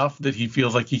numb enough that he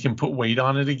feels like he can put weight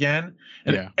on it again.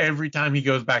 And every time he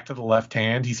goes back to the left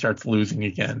hand, he starts losing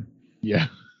again. Yeah.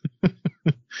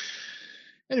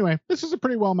 Anyway, this is a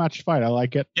pretty well-matched fight. I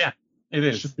like it. Yeah, it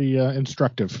is. It should be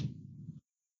instructive.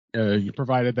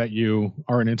 Provided that you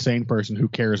are an insane person who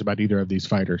cares about either of these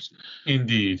fighters.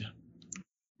 Indeed.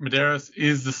 Medeiros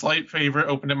is the slight favorite,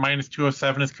 opened at minus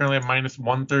 207, is currently at minus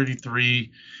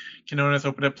 133. Quinones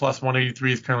opened at plus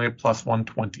 183, is currently at plus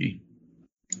 120.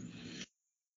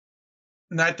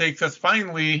 And that takes us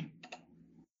finally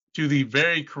to the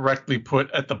very correctly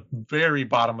put at the very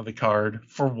bottom of the card,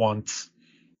 for once,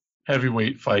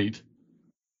 heavyweight fight.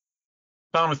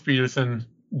 Thomas Peterson,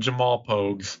 Jamal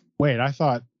Pogues. Wait,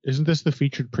 isn't this the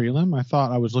featured prelim? I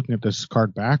thought I was looking at this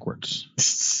card backwards.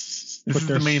 This is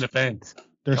the main event.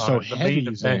 They're so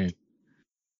heavy, Zane.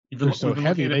 They're so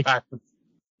heavy. They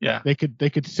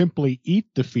could simply eat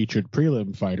the featured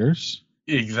prelim fighters.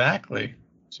 Exactly.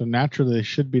 So naturally, they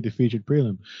should be the featured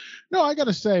prelim. No, I got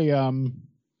to say,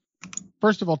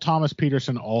 first of all, Thomas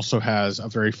Peterson also has a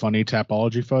very funny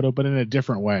Tapology photo, but in a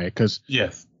different way. Because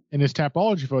in his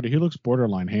Tapology photo, he looks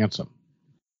borderline handsome.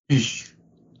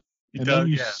 Then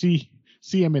you see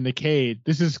him in the cage.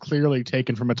 This is clearly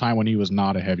taken from a time when he was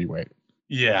not a heavyweight.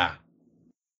 Yeah.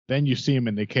 Then you see him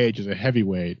in the cage as a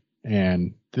heavyweight,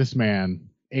 and this man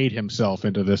ate himself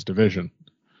into this division.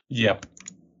 Yep.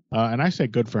 And I say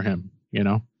good for him, you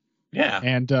know? Yeah.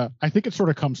 And I think it sort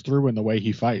of comes through in the way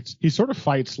he fights. He sort of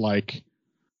fights like,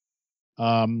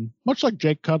 much like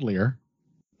Jake Cudlier.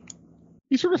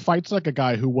 He sort of fights like a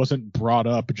guy who wasn't brought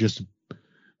up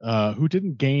who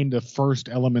didn't gain the first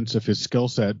elements of his skill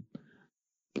set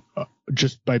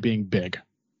just by being big.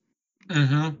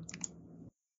 Mm-hmm.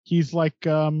 He's like,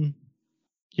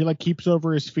 he keeps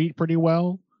over his feet pretty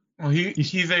well. Well,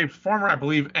 he's a former, I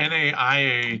believe,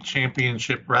 NAIA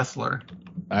championship wrestler.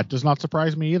 That does not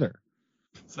surprise me either.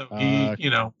 So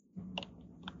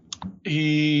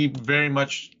he very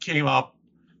much came up,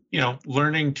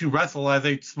 learning to wrestle as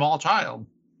a small child.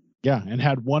 Yeah, and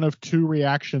had one of two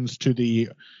reactions to the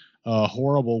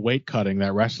horrible weight cutting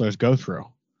that wrestlers go through.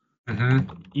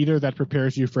 Mm-hmm. Either that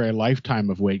prepares you for a lifetime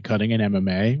of weight cutting in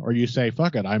MMA, or you say,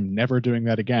 fuck it, I'm never doing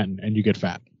that again, and you get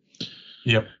fat.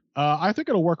 Yep. I think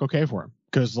it'll work okay for him,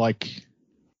 because, the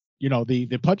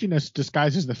pudginess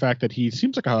disguises the fact that he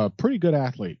seems like a pretty good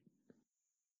athlete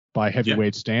by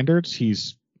heavyweight standards.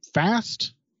 He's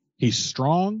fast, he's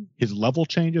strong, his level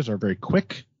changes are very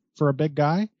quick for a big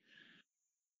guy.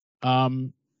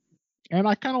 And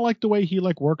I kind of like the way he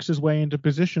works his way into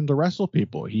position to wrestle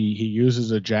people. He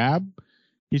uses a jab.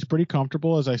 He's pretty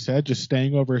comfortable, as I said, just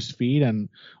staying over his feet and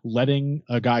letting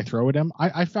a guy throw at him.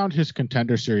 I found his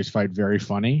Contender Series fight very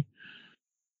funny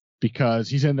because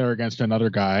he's in there against another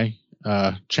guy,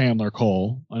 Chandler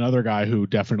Cole, another guy who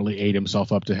definitely ate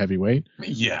himself up to heavyweight.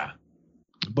 Yeah.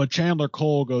 But Chandler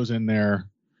Cole goes in there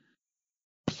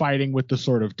fighting with the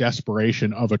sort of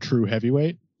desperation of a true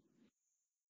heavyweight,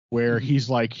 where he's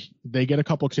like, they get a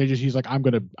couple exchanges. He's like, I'm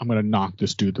gonna knock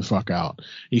this dude the fuck out.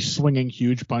 He's swinging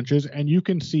huge punches, and you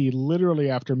can see literally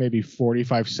after maybe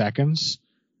 45 seconds,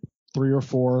 3 or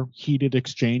 4 heated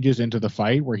exchanges into the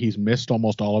fight where he's missed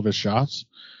almost all of his shots.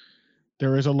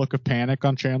 There is a look of panic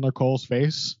on Chandler Cole's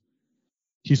face.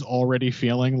 He's already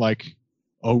feeling like,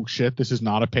 oh shit, this is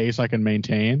not a pace I can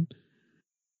maintain.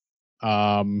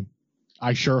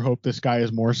 I sure hope this guy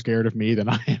is more scared of me than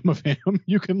I am of him.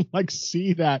 You can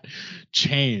see that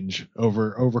change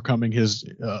overtaking his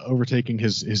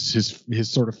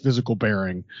sort of physical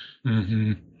bearing.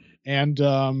 Mm-hmm. And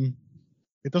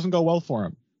it doesn't go well for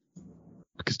him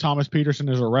because Thomas Peterson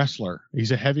is a wrestler.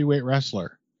 He's a heavyweight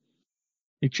wrestler.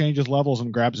 He changes levels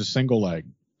and grabs a single leg,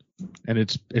 and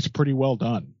it's pretty well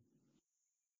done.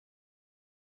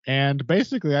 And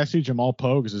basically, I see Jamal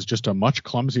Pogues as just a much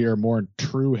clumsier, more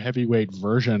true heavyweight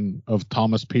version of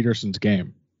Thomas Peterson's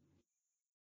game.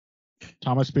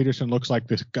 Thomas Peterson looks like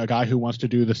a guy who wants to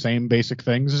do the same basic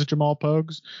things as Jamal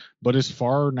Pogues, but is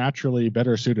far naturally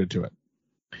better suited to it.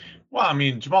 Well, I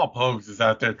mean, Jamal Pogues is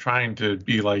out there trying to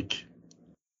be like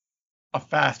a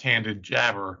fast-handed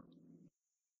jabber.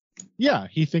 Yeah,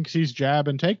 he thinks he's jab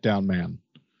and takedown man.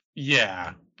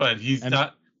 Yeah, but he's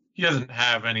not. He doesn't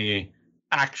have any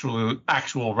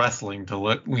actual wrestling to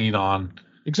lean on.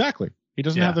 Exactly. He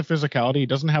doesn't have the physicality. He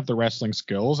doesn't have the wrestling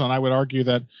skills. And I would argue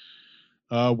that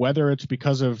whether it's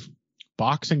because of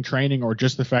boxing training or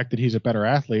just the fact that he's a better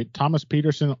athlete, Thomas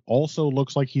Peterson also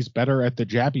looks like he's better at the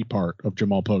jabby part of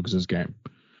Jamal Pogues' game.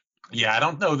 Yeah, I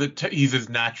don't know that he's as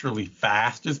naturally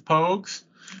fast as Pogues.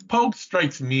 Pogues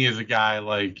strikes me as a guy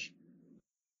like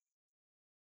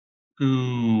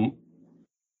who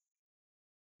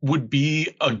would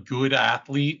be a good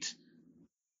athlete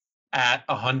at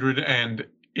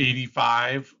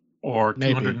 185 or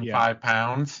 205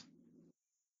 pounds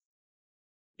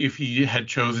if he had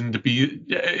chosen to be,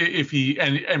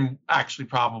 and actually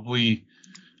probably,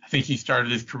 I think he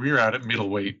started his career out at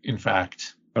middleweight, in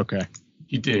fact. Okay.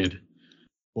 He did.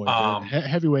 Boy,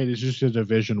 heavyweight is just a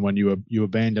division when you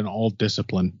abandon all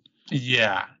discipline.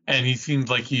 Yeah, and he seems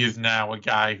like he is now a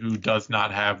guy who does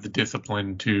not have the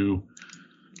discipline to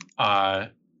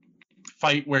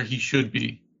fight where he should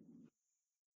be,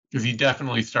 because he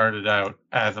definitely started out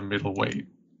as a middleweight.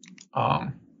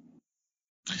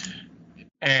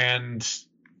 And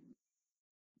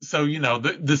so,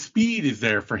 the speed is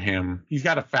there for him. He's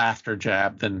got a faster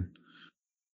jab than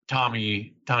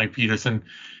Tommy Peterson.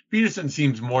 Peterson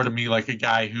seems more to me like a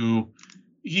guy who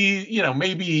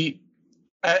maybe,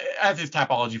 as his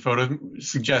Tapology photo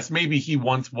suggests, maybe he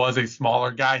once was a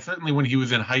smaller guy. Certainly when he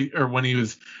was in height, or when he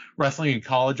was wrestling in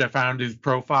college, I found his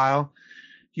profile.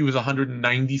 He was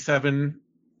 197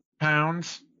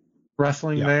 pounds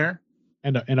wrestling there.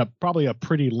 And probably a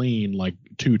pretty lean, like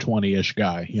 220-ish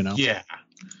guy, Yeah.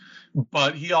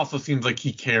 But he also seems like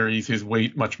he carries his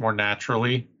weight much more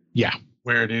naturally. Yeah.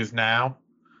 Where it is now.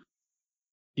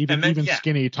 Even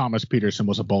skinny Thomas Peterson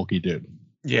was a bulky dude.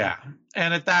 Yeah.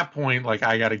 And at that point, like,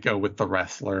 I got to go with the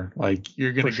wrestler. Like,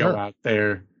 you're going to go out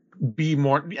there, be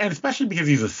more, and especially because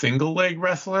he's a single leg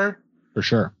wrestler. For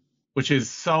sure. Which is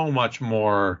so much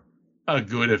more a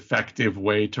good, effective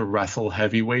way to wrestle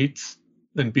heavyweights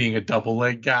than being a double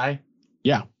leg guy.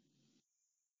 Yeah.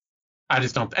 I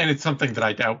just don't, and it's something that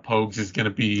I doubt Pogues is going to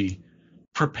be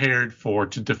prepared for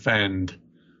to defend.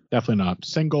 Definitely not.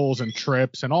 Singles and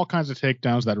trips and all kinds of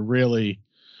takedowns that really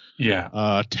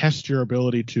test your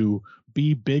ability to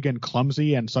be big and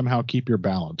clumsy and somehow keep your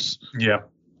balance. Yep.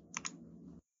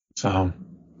 So,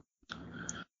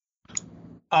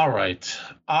 all right.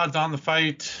 Odds on the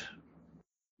fight.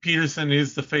 Peterson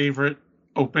is the favorite.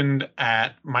 Opened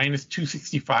at minus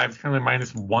 265. It's currently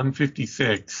minus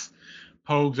 156.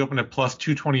 Pogues opened at plus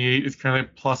 228. It's currently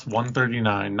plus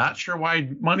 139. Not sure why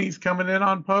money's coming in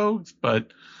on Pogues,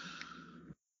 but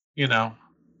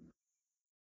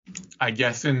I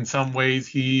guess in some ways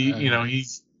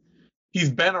he's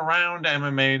been around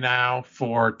MMA now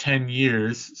for 10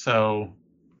 years, so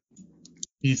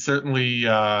he's certainly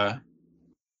a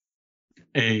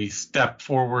step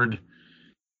forward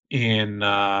in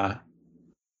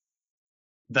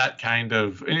that kind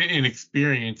of in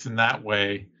experience in that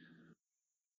way.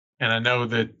 And I know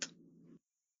that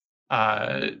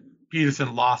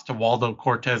Peterson lost to Waldo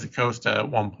Cortez Acosta at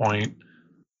one point,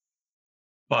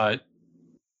 but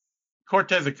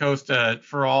Cortez Acosta,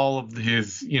 for all of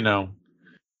his,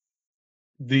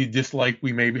 the dislike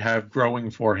we maybe have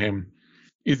growing for him,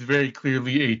 is very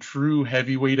clearly a true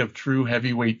heavyweight of true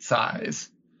heavyweight size.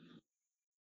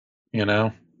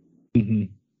 Mm-hmm.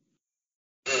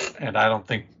 And I don't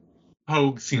think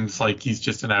Pogue seems like he's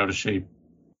just an out of shape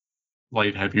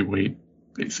light heavyweight,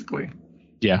 basically.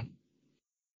 Yeah.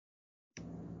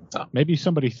 So. Maybe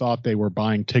somebody thought they were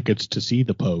buying tickets to see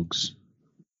the Pogues.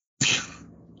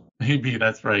 Maybe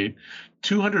that's right.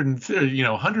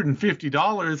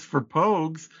 $150 for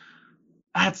Pogues.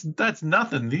 That's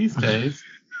nothing these days.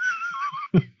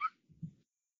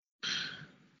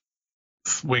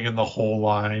 Swinging the whole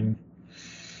line.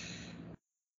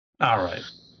 All right.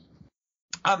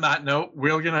 On that note,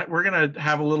 we're gonna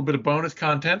have a little bit of bonus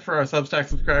content for our Substack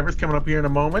subscribers coming up here in a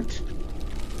moment.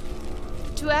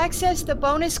 To access the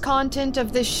bonus content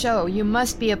of this show, you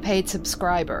must be a paid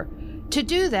subscriber. To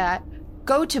do that,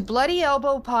 go to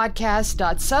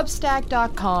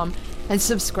bloodyelbowpodcast.substack.com and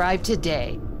subscribe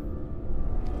today.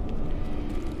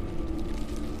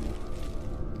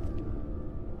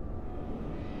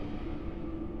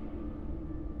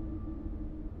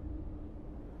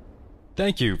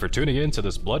 Thank you for tuning in to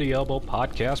this Bloody Elbow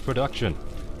podcast production.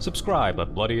 Subscribe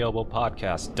at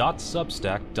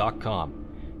bloodyelbowpodcast.substack.com.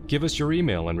 Give us your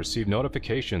email and receive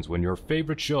notifications when your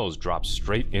favorite shows drop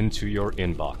straight into your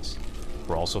inbox.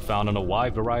 We're also found on a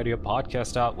wide variety of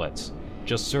podcast outlets.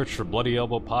 Just search for Bloody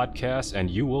Elbow Podcast and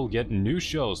you will get new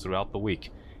shows throughout the week,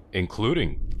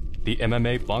 including the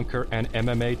MMA Bunker and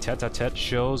MMA Tete-a-Tete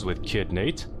shows with Kid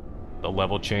Nate, the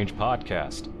Level Change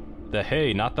Podcast, the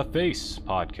Hey Not the Face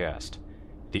Podcast,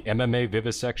 the MMA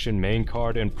Vivisection main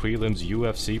card and prelims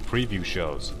UFC preview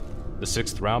shows, the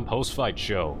 6th round post-fight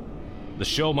show, the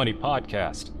Show Money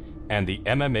podcast, and the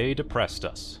MMA Depressed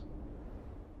Us.